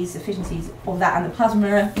account these efficiencies of that and the plasma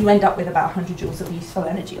mirror, you end up with about 100 joules of useful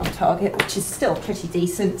energy on target, which is still pretty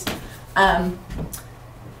decent.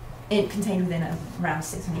 It contained within around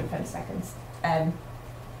 600 femtoseconds.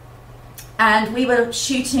 And we were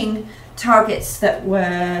shooting targets that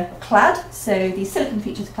were clad, so the silicon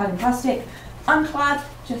features clad in plastic, unclad,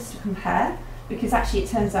 just to compare, because actually it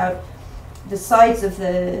turns out the sides of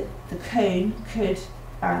the cone could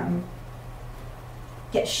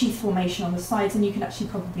get sheath formation on the sides, and you can actually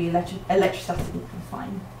probably electrostatically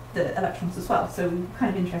confine the electrons as well. So we're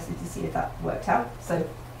kind of interested to see if that worked out. So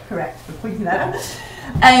correct for pointing that out.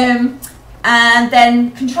 And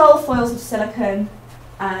then control foils of silicon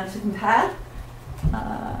to compare.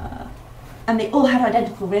 And they all had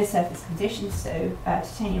identical rear surface conditions, so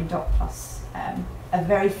titanium dot plus a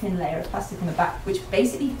very thin layer of plastic on the back, which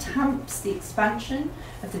basically tamps the expansion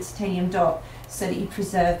of the titanium dot so that you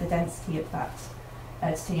preserve the density of that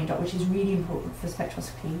titanium dot, which is really important for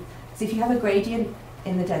spectroscopy. So if you have a gradient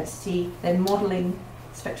in the density, then modelling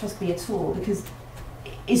spectroscopy at all, because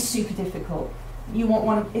it is super difficult. You want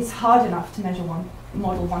one, it's hard enough to measure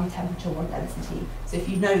model one temperature, one density. So if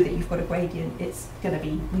you know that you've got a gradient, it's going to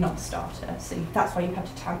be non-starter. So that's why you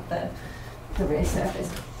have to tamp the rear surface.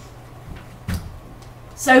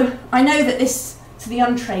 So I know that this, to the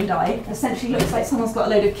untrained eye, essentially looks like someone's got a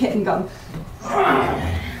load of kit and gun,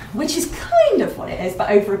 which is kind of what it is,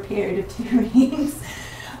 but over a period of 2 readings.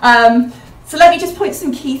 So let me just point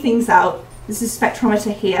some key things out. This is a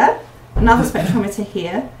spectrometer here, another spectrometer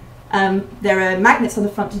here. There are magnets on the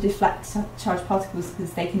front to deflect charged particles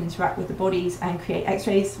because they can interact with the bodies and create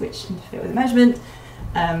X-rays which interfere with the measurement.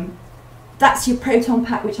 That's your proton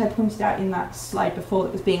pack, which I pointed out in that slide before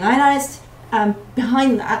that was being ionized.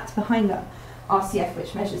 Behind that RCF,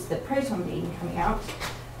 which measures the proton beam coming out,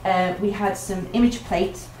 we had some image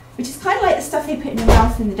plate, which is kind of like the stuff they put in your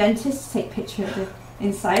mouth in the dentist to take a picture of the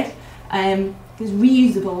inside. There's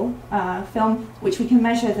reusable film, which we can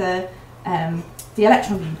measure the the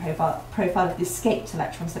electron beam profile of the escaped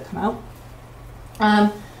electrons that come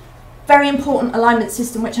out. Very important alignment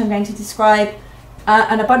system, which I'm going to describe,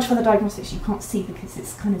 and a bunch of other diagnostics you can't see because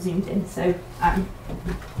it's kind of zoomed in. So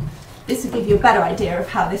this will give you a better idea of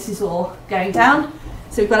how this is all going down.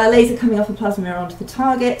 So we've got our laser coming off a plasma mirror onto the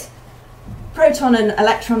target, proton and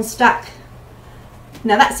electron stack.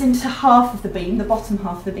 Now that's into half of the beam, the bottom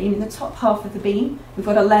half of the beam. In the top half of the beam, we've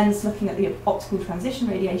got a lens looking at the optical transition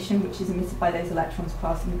radiation, which is emitted by those electrons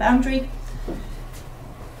passing the boundary.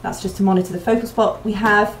 That's just to monitor the focal spot. We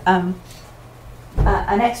have an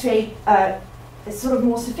X-ray, a sort of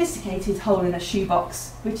more sophisticated hole in a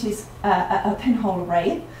shoebox, which is a pinhole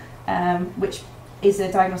array, which is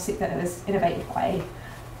a diagnostic that was innovated by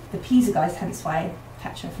the Pisa guys, hence why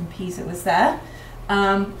Petra from Pisa was there.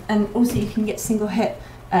 And also you can get single hit,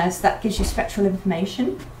 so that gives you spectral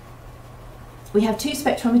information. We have two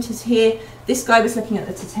spectrometers here. This guy was looking at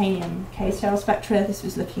the titanium K-shell spectra. This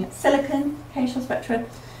was looking at silicon K-shell spectra.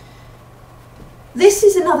 This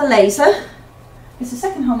is another laser. It's a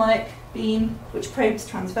second harmonic beam which probes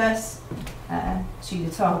transverse to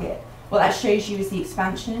the target. What that shows you is the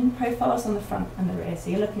expansion profiles on the front and the rear. So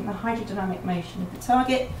you're looking at the hydrodynamic motion of the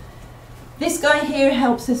target. This guy here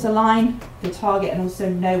helps us align the target and also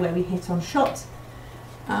know where we hit on shot.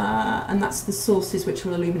 And that's the sources which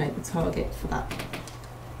will illuminate the target for that.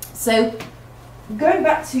 So going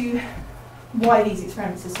back to why these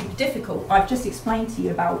experiments are super difficult, I've just explained to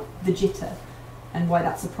you about the jitter and why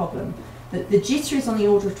that's a problem. The jitter is on the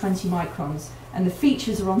order of 20 microns and the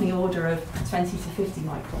features are on the order of 20 to 50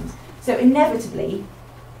 microns. So inevitably,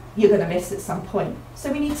 you're going to miss at some point.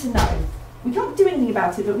 So we need to know. We can't do anything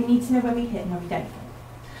about it, but we need to know where we hit and where we don't hit.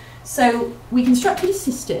 So we constructed a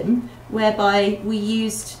system whereby we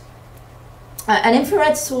used an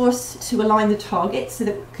infrared source to align the target, so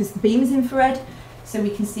that because the beam is infrared, so we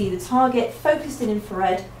can see the target focused in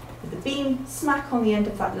infrared with the beam smack on the end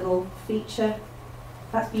of that little feature.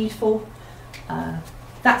 That's beautiful.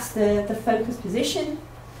 That's the focus position.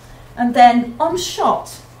 And then on shot,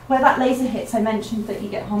 where that laser hits, I mentioned that you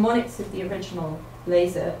get harmonics of the original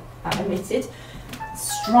laser emitted,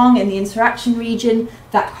 strong in the interaction region,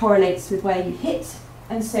 that correlates with where you hit.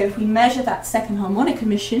 And so if we measure that second harmonic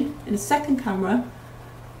emission in a second camera,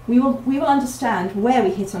 we will understand where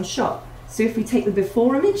we hit on shot. So if we take the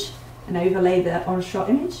before image and overlay the on shot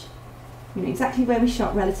image, we know exactly where we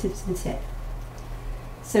shot relative to the tip.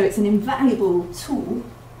 So it's an invaluable tool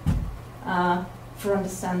for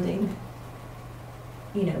understanding,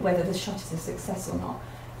 whether the shot is a success or not.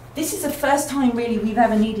 This is the first time really we've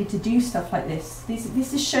ever needed to do stuff like this.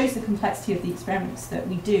 This just shows the complexity of the experiments that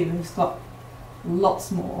we do, and it's got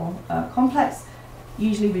lots more complex.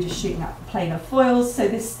 Usually we're just shooting at planar foils, so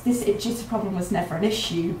this jitter problem was never an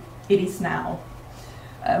issue. It is now.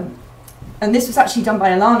 And this was actually done by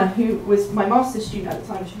Alana, who was my master's student at the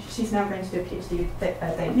time. She's now going to do a PhD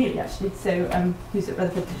at Dave Neely, actually, so who's at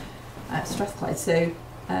Rutherford Strathclyde. So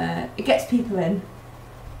it gets people in,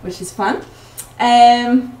 which is fun.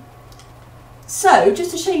 So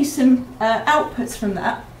just to show you some outputs from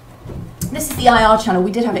that, this is the IR channel.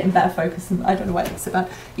 We did have it in better focus, and I don't know why it looks so bad.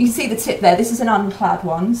 You can see the tip there. This is an unclad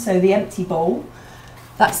one, so the empty bowl.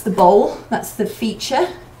 That's the bowl. That's the feature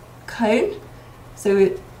cone.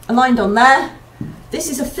 So aligned on there. This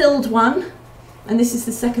is a filled one, and this is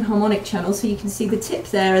the second harmonic channel. So you can see the tip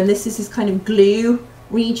there, and this is this kind of glue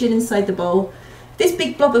region inside the bowl. This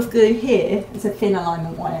big blob of glue here is a thin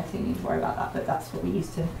alignment wire, so you need to worry about that, but that's what we use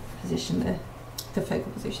to position the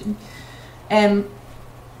focal position.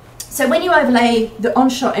 So when you overlay the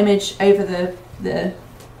on-shot image over the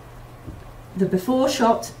before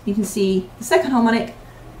shot, you can see the second harmonic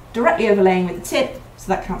directly overlaying with the tip, so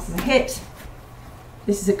that counts as a hit.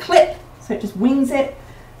 This is a clip, so it just wings it,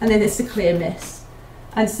 and then it's a clear miss.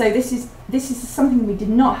 And so this is something we did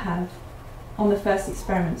not have on the first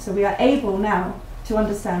experiment. So we are able now to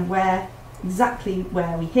understand exactly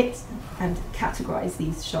where we hit and categorize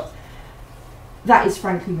these shots. That is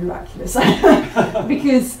frankly miraculous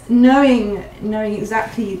because knowing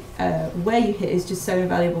exactly where you hit is just so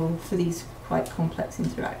invaluable for these quite complex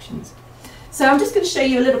interactions. So I'm just going to show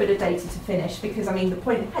you a little bit of data to finish, because I mean the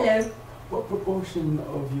point. Hello. What proportion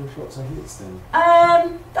of your shots are hits then?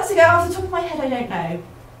 That's a go. Off the top of my head, I don't know.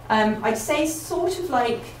 I'd say sort of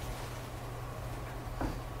like.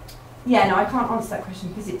 Yeah, no, I can't answer that question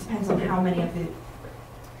because it depends on how many of the.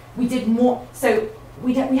 We did more. So.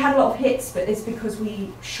 We had a lot of hits, but it's because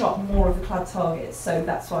we shot more of the clad targets, so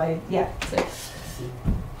that's why, yeah. So,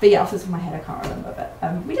 but yeah, off the top of my head, I can't remember,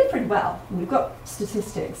 but we did pretty well. We've got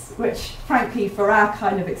statistics, which, frankly, for our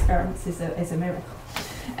kind of experiments is a miracle.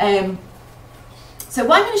 So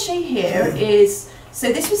what I'm going to show you here is,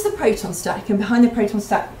 so this was the proton stack, and behind the proton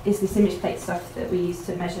stack is this image plate stuff that we use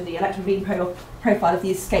to measure the electron beam profile of the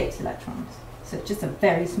escaped electrons. So it's just a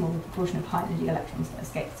very small proportion of high energy electrons that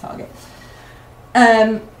escape the target.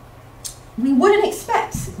 We wouldn't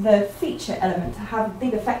expect the feature element to have a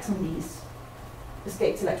big effect on these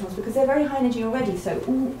escaped electrons because they're very high energy already, so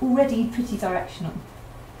already pretty directional.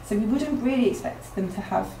 So we wouldn't really expect them to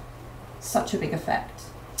have such a big effect.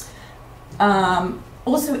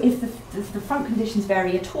 Also, if the front conditions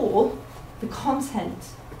vary at all, the content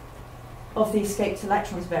of the escaped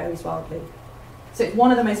electrons varies wildly. So it's one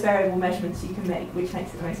of the most variable measurements you can make, which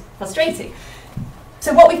makes it the most frustrating.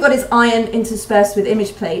 So what we've got is ion interspersed with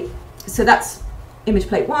image plate. So that's image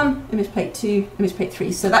plate 1, image plate 2, image plate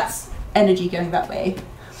 3. So that's energy going that way.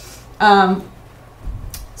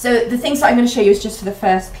 So the things that I'm going to show you is just for the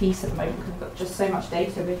first piece at the moment, because we've got just so much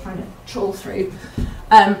data we're trying to trawl through.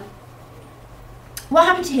 What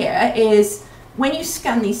happened here is when you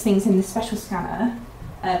scan these things in this special scanner,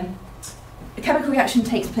 a chemical reaction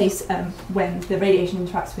takes place when the radiation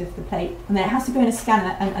interacts with the plate, and then it has to go in a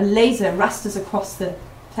scanner, and a laser rasters across the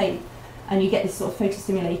plate, and you get this sort of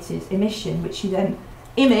photostimulated emission, which you then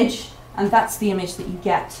image, and that's the image that you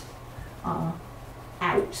get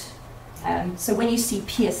out. So when you see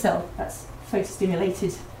PSL, that's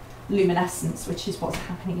photostimulated luminescence, which is what's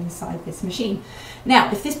happening inside this machine. Now,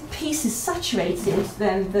 if this piece is saturated,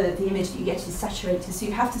 then the image that you get is saturated, so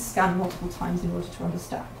you have to scan multiple times in order to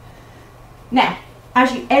understand. Now,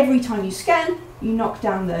 every time you scan, you knock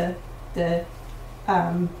down the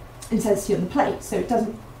intensity on the plate, so it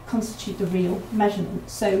doesn't constitute the real measurement.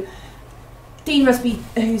 So Dean Rusby,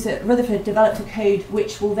 who's at Rutherford, developed a code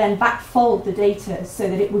which will then backfold the data so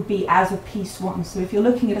that it would be as of piece 1. So if you're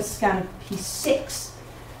looking at a scan of piece 6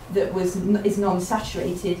 that is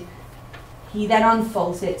non-saturated, he then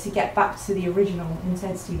unfolds it to get back to the original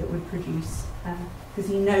intensity that would produce,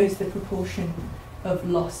 because he knows the proportion of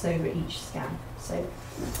loss over each scan.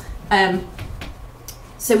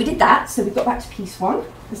 So we did that, so we got back to piece 1,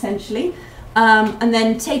 essentially, and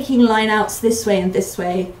then taking line outs this way and this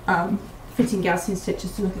way, fitting Gaussian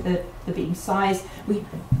stitches to look at the beam size.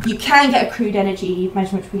 You can get a crude energy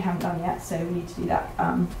measurement, which we haven't done yet, so we need to do that.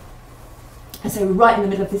 And so we're right in the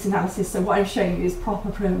middle of this analysis, so what I'm showing you is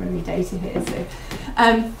proper preliminary data here.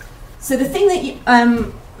 So the thing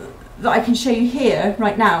that I can show you here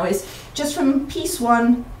right now is just from piece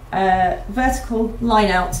 1, vertical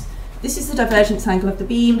line out, this is the divergence angle of the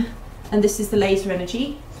beam, and this is the laser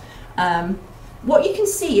energy. What you can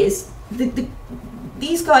see is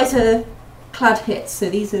these guys are clad hits,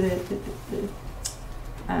 so these are the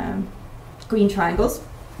green triangles.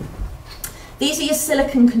 These are your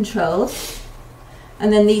silicon controls,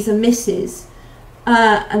 and then these are misses,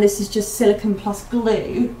 and this is just silicon plus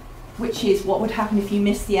glue, which is what would happen if you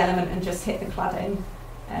missed the element and just hit the cladding.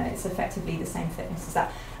 It's effectively the same thickness as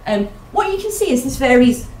that. What you can see is this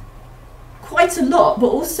varies quite a lot, but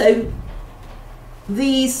also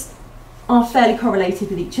these are fairly correlated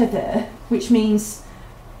with each other, which means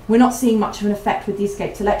we're not seeing much of an effect with the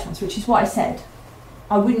escaped electrons, which is what I said.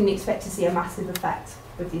 I wouldn't expect to see a massive effect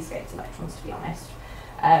with the escaped electrons, to be honest.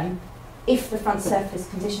 If the front surface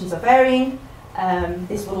conditions are varying,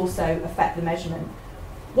 this will also affect the measurement.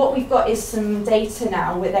 What we've got is some data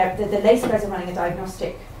now where the laser guys are running a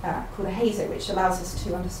diagnostic called a hazer, which allows us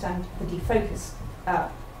to understand the defocus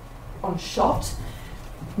on shot.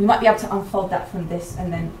 We might be able to unfold that from this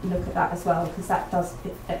and then look at that as well, because that does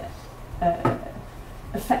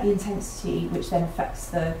affect the intensity, which then affects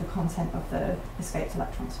the content of the escaped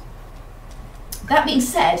electrons. That being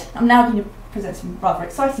said, I'm now going to present some rather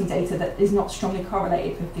exciting data that is not strongly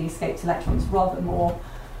correlated with the escaped electrons, rather more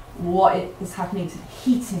what is happening to the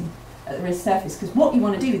heating at the Earth's surface, because what you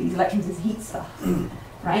want to do with these electrons is heat stuff,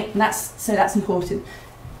 right? And that's important.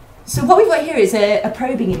 So what we've got here is a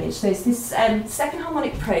probing image. So it's this second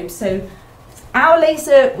harmonic probe. So our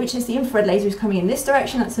laser, which is the infrared laser, is coming in this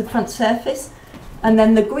direction. That's the front surface. And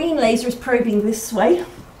then the green laser is probing this way.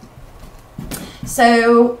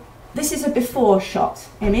 So this is a before shot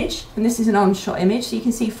image, and this is an on shot image. So you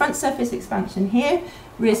can see front surface expansion here,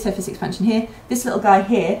 rear surface expansion here. This little guy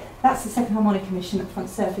here, that's the second harmonic emission at the front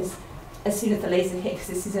surface as soon as the laser hits.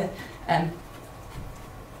 This is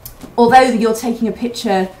although you're taking a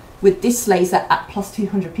picture with this laser at plus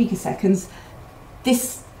 200 picoseconds,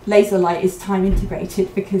 this laser light is time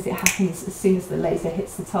integrated because it happens as soon as the laser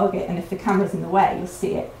hits the target, and if the camera's in the way, you'll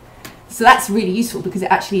see it. So that's really useful because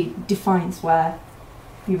it actually defines where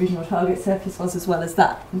the original target surface was, as well as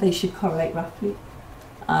that. They should correlate roughly.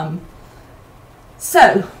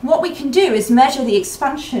 So what we can do is measure the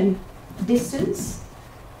expansion distance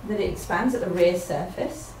that it expands at the rear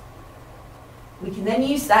surface. We can then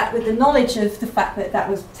use that with the knowledge of the fact that that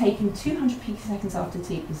was taken 200 picoseconds after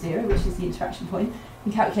t equals 0, which is the interaction point,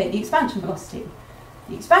 and calculate the expansion velocity.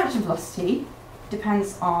 The expansion velocity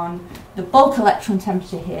depends on the bulk electron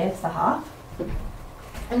temperature here, it's the half.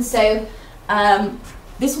 And so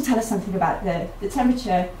this will tell us something about the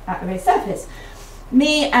temperature at the rear surface.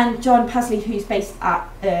 Me and John Pasley, who's based at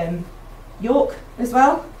York as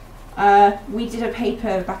well, we did a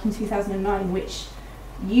paper back in 2009 which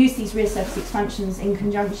used these rear surface expansions in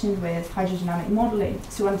conjunction with hydrodynamic modelling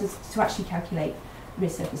to actually calculate rear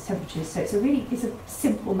surface temperatures. So it's a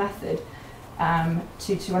simple method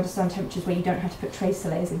to understand temperatures where you don't have to put tracer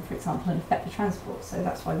layers in, for example, and affect the transport. So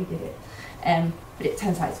that's why we did it. But it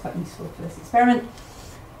turns out it's quite useful for this experiment.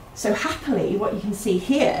 So happily, what you can see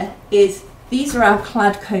here is these are our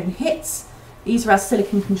clad cone hits. These are our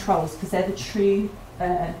silicon controls because they're the true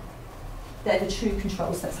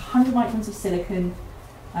controls. That's 100 microns of silicon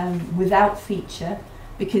without feature,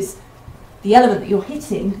 because the element that you're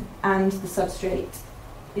hitting and the substrate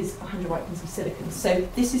is 100 microns of silicon. So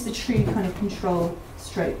this is the true kind of control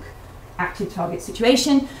stroke active target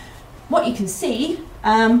situation. What you can see,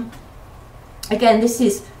 again, this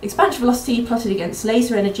is expansion velocity plotted against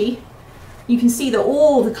laser energy. You can see that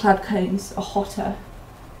all the clad cones are hotter.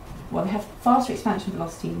 Well, they have faster expansion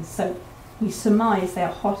velocities, so we surmise they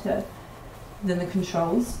are hotter than the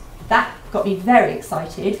controls. That got me very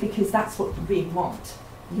excited because that's what you really want.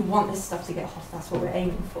 You want this stuff to get hot, that's what we're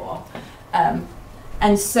aiming for.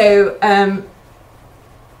 And so,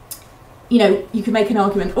 you know, you can make an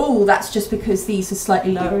argument, oh, that's just because these are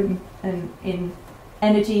slightly lower in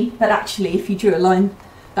energy, but actually if you drew a line,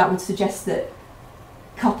 that would suggest that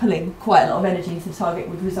coupling quite a lot of energy into the target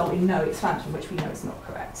would result in no expansion, which we know is not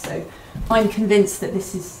correct. So I'm convinced that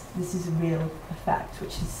this is a real effect,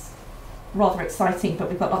 which is rather exciting, but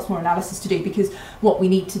we've got lots more analysis to do because what we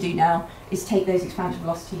need to do now is take those expansion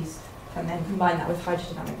velocities and then combine that with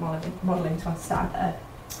hydrodynamic modelling to understand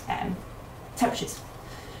temperatures.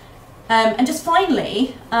 And just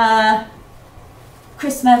finally,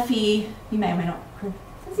 Chris Murphy, you may or may not,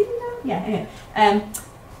 has he been down? Yeah, anyway.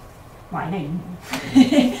 Well, I know you.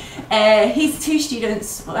 His two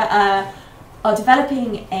students are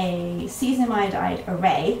developing a cesium iodide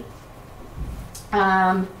array.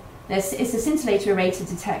 It's a scintillator array to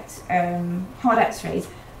detect hard X-rays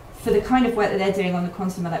for the kind of work that they're doing on the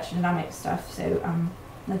quantum electrodynamic stuff. So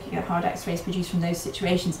looking at hard X-rays produced from those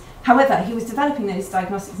situations. However, he was developing those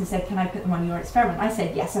diagnostics and said, "Can I put them on your experiment?" I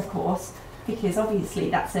said, "Yes, of course," because obviously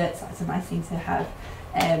that's a nice thing to have.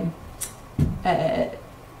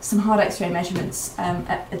 Some hard X-ray measurements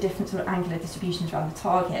at a different sort of angular distributions around the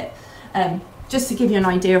target. Just to give you an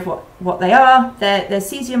idea of what they are, they're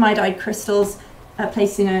cesium iodide crystals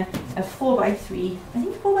placed in a 4x3, I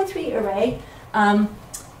think 4x3 array.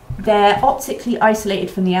 They're optically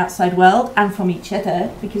isolated from the outside world and from each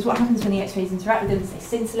other, because what happens when the X-rays interact with them is they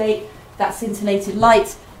scintillate. That scintillated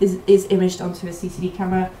light is imaged onto a CCD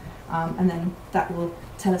camera, and then that will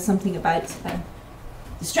tell us something about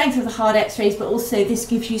the strength of the hard X-rays, but also this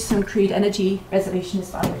gives you some crude energy resolution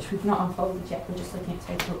as well, which we've not unfolded yet. We're just looking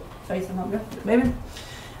at total photon number at the moment.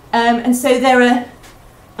 And so there are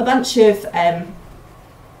a bunch of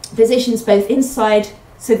positions both inside,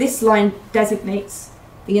 so this line designates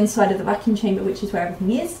the inside of the vacuum chamber, which is where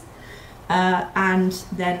everything is, and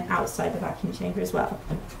then outside the vacuum chamber as well.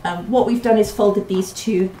 What we've done is folded these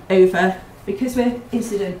two over, because we're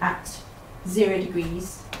incident at 0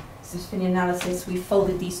 degrees, so for the analysis we've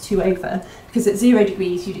folded these two over, because at 0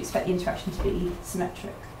 degrees you'd expect the interaction to be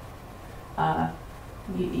symmetric.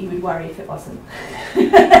 You would worry if it wasn't.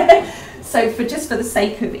 So just for the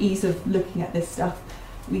sake of ease of looking at this stuff,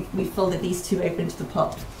 we folded these two over into the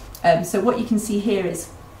plot. So what you can see here is,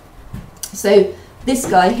 so this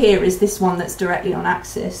guy here is this one that's directly on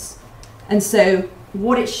axis, and so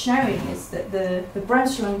what it's showing is that the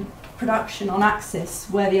Bremsstrahlung production on axis,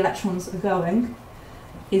 where the electrons are going,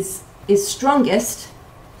 is strongest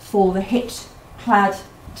for the hit clad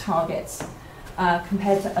targets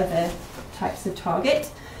compared to other types of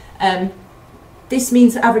target. This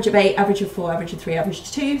means average of 8, average of 4, average of 3, average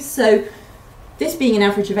of 2. So this being an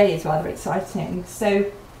average of 8 is rather exciting.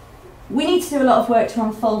 So we need to do a lot of work to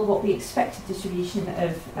unfold what the expected distribution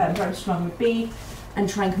of Bremsstrahlung would be and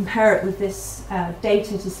try and compare it with this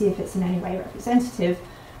data to see if it's in any way representative.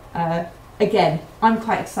 Again, I'm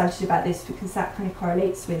quite excited about this because that kind of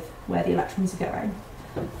correlates with where the electrons are going.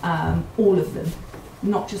 All of them,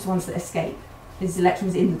 not just ones that escape. There's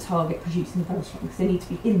electrons in the target producing Bremsstrahlung, because they need to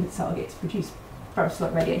be in the target to produce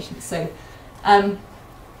Bremsstrahlung radiation. So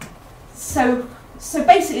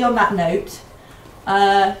basically on that note,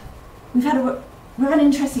 We've had an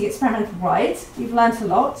interesting experimental ride. We've learnt a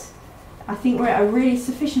lot. I think we're at a really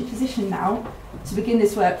sufficient position now to begin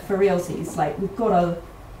this work for realsies. Like we've got a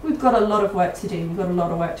lot of work to do. We've got a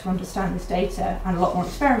lot of work to understand this data and a lot more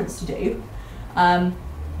experiments to do. I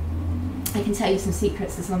can tell you some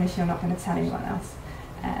secrets as long as you're not going to tell anyone else.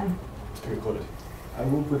 It's pre-recorded. I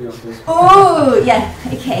will put it on this. Oh yeah,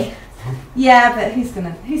 okay. Yeah, but who's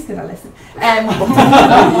gonna listen?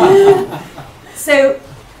 So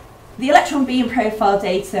the electron beam profile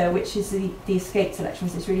data, which is the escaped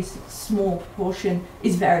electrons, this really small proportion,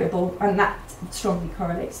 is variable, and that strongly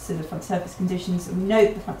correlates to the front surface conditions. And we know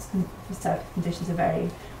that the front surface conditions are varying.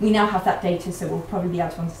 We now have that data, so we'll probably be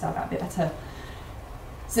able to understand that a bit better.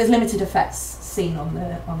 So there's limited effects seen on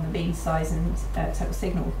the beam size and total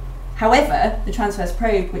signal. However, the transverse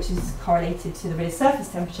probe, which is correlated to the real surface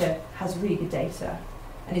temperature, has really good data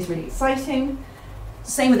and is really exciting.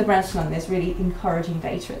 Same with the Brown's lung, there's really encouraging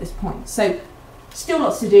data at this point. So still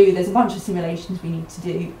lots to do. There's a bunch of simulations we need to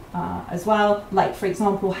do as well. Like, for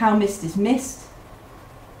example, how mist is mist.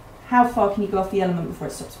 How far can you go off the element before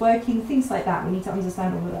it stops working? Things like that. We need to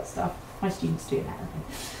understand all of that stuff. My students do it now,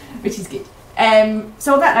 which is good.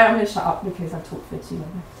 So on that note, I'm going to shut up because I've talked for too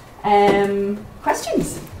long.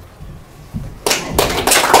 Questions?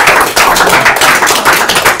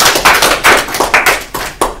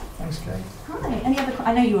 Thanks, Kate. Hi. Any other?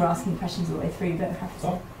 I know you were asking questions all the way through, but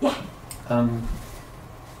yeah.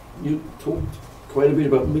 You talked quite a bit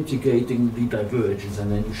about mitigating the divergence,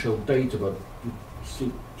 and then you showed data, but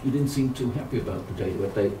you didn't seem too happy about the data.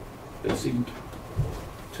 But they seemed,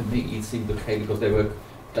 to me, it seemed okay because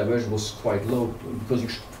divergence was quite low because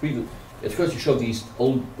at first you showed these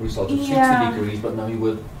old results of 60 degrees, but now you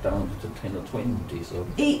were down to 10 or 20. So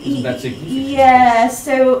isn't that significant? Yeah.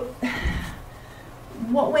 So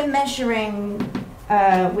what we're measuring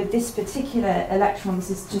with this particular electrons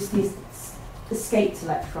is just these escaped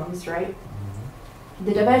electrons, right? Mm-hmm.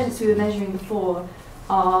 The divergence we were measuring before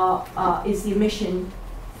is the emission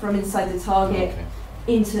from inside the target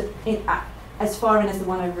into as far in as the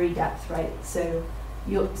 1 over E depth, right? So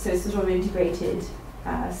it's sort of an integrated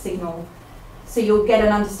signal. So you'll get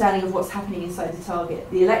an understanding of what's happening inside the target.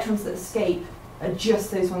 The electrons that escape are just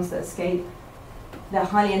those ones that escape. They're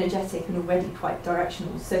highly energetic and already quite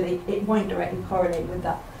directional, so it won't directly correlate with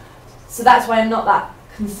that. So that's why I'm not that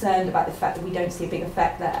concerned about the fact that we don't see a big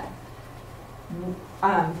effect there.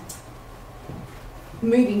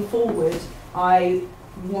 Moving forward, I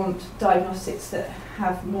want diagnostics that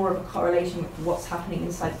have more of a correlation with what's happening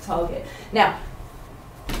inside the target. Now,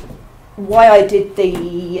 why I did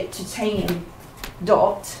the titanium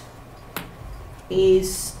dot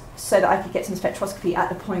is so that I could get some spectroscopy at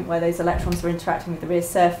the point where those electrons were interacting with the rear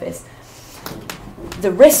surface.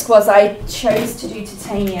 The risk was I chose to do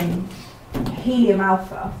titanium helium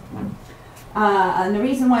alpha. And the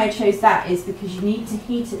reason why I chose that is because you need to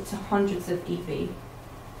heat it to hundreds of EV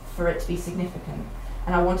for it to be significant.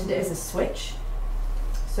 And I wanted it as a switch.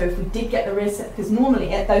 So if we did get the rear surface, because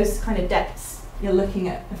normally at those kind of depths, you're looking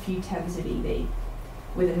at a few tens of EV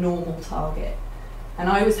with a normal target. And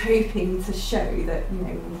I was hoping to show that,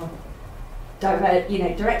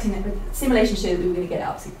 directing it with simulation showed that we were going to get it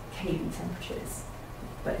up to KV temperatures.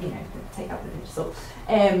 But, take out the digital.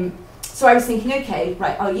 So I was thinking, okay,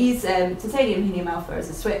 right, I'll use titanium helium alpha as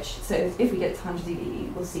a switch. So if we get to 100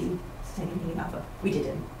 EV, we'll see titanium helium alpha. We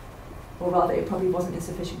didn't. Or rather, it probably wasn't in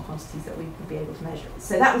sufficient quantities that we would be able to measure it.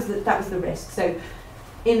 So that was the risk. So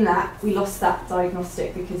in that, we lost that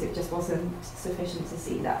diagnostic because it just wasn't sufficient to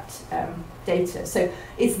see that data. So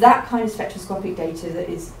it's that kind of spectroscopic data that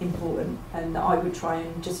is important, and that I would try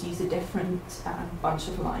and just use a different bunch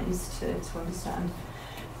of lines to understand.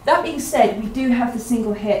 That being said, we do have the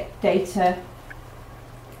single hit data,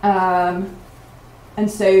 and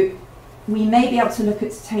so we may be able to look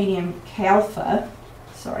at titanium K alpha.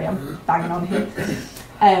 Sorry, I'm banging on here.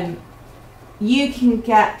 You can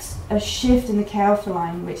get a shift in the K alpha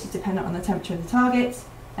line, which is dependent on the temperature of the target,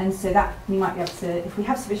 and so that we might be able to, if we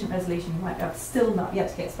have sufficient resolution, we might be able to still not be able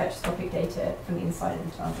to get spectroscopic data from the inside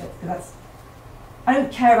of the target. Because I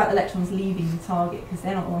don't care about the electrons leaving the target because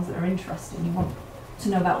they're not the ones that are interesting. You want to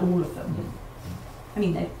know about all of them. I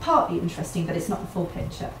mean, they're partly interesting, but it's not the full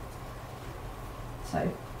picture.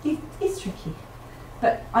 So it's tricky.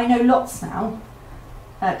 But I know lots now.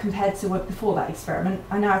 Compared to before that experiment,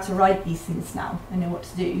 I know how to write these things now. I know what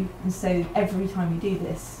to do, and so every time we do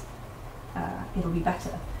this, it'll be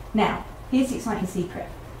better. Now, here's the exciting secret,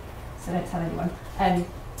 so don't tell anyone.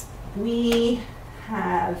 We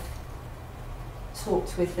have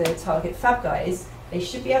talked with the target fab guys. They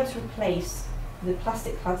should be able to replace the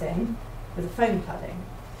plastic cladding with a foam cladding.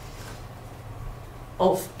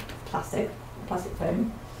 of plastic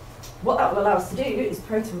foam. What that will allow us to do is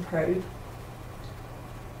proton probe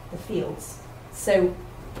the fields. So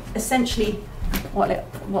essentially what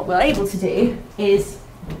we're able to do is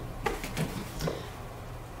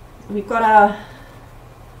we've got our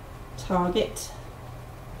target.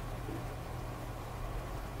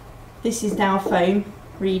 This is now foam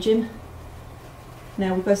region.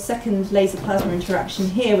 Now we've got a second laser plasma interaction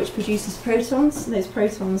here which produces protons. And those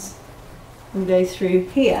protons will go through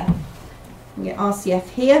here. We get RCF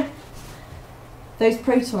here. Those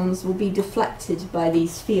protons will be deflected by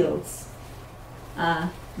these fields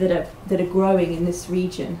that are growing in this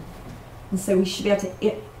region. And so we should be able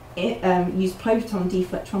to use proton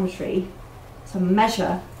deflectometry to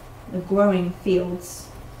measure the growing fields.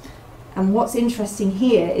 And what's interesting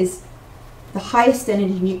here is the highest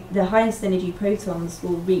energy protons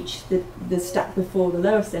will reach the stack before the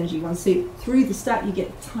lowest energy ones. So through the stack you get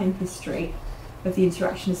a time history of the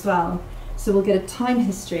interaction as well. So we'll get a time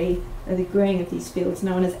history of the growing of these fields.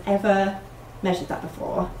 No one has ever measured that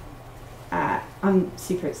before. I'm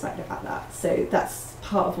super excited about that. So that's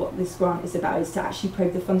part of what this grant is about, is to actually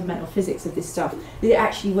probe the fundamental physics of this stuff. Is it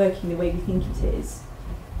actually working the way we think it is?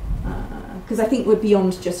 Because I think we're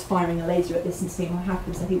beyond just firing a laser at this and seeing what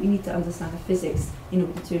happens. I think we need to understand the physics in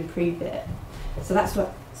order to improve it. So that's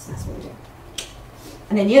what we do.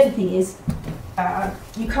 And then the other thing is,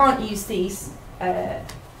 you can't use these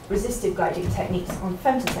resistive guiding techniques on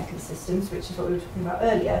femtosecond systems, which is what we were talking about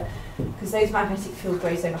earlier, because those magnetic field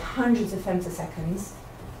grows over hundreds of femtoseconds.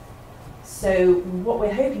 So what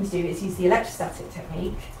we're hoping to do is use the electrostatic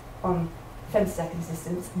technique on femtosecond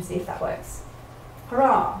systems and see if that works.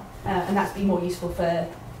 Hurrah! And that's be more useful for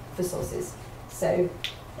sources. So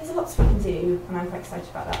there's a lot we can do, and I'm quite excited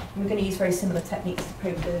about that. And we're going to use very similar techniques to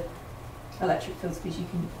probe the electric fields, because you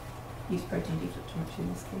can use proton deflectometry in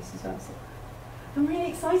this case as well. So I'm really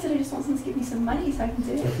excited. I just want someone to give me some money so I can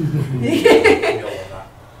do it.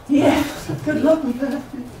 Yeah, good luck with that.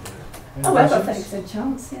 Oh, I've got a 30%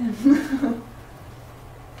 chance, yeah.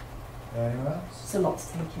 Anyone else? It's a lot to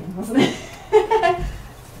take in, wasn't it?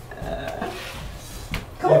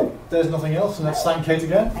 Cool. Yeah, there's nothing else, and let's thank Kate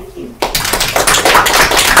again. Thank you.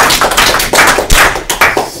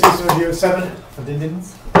 See you at 7 for Din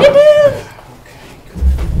Dins. Din Din!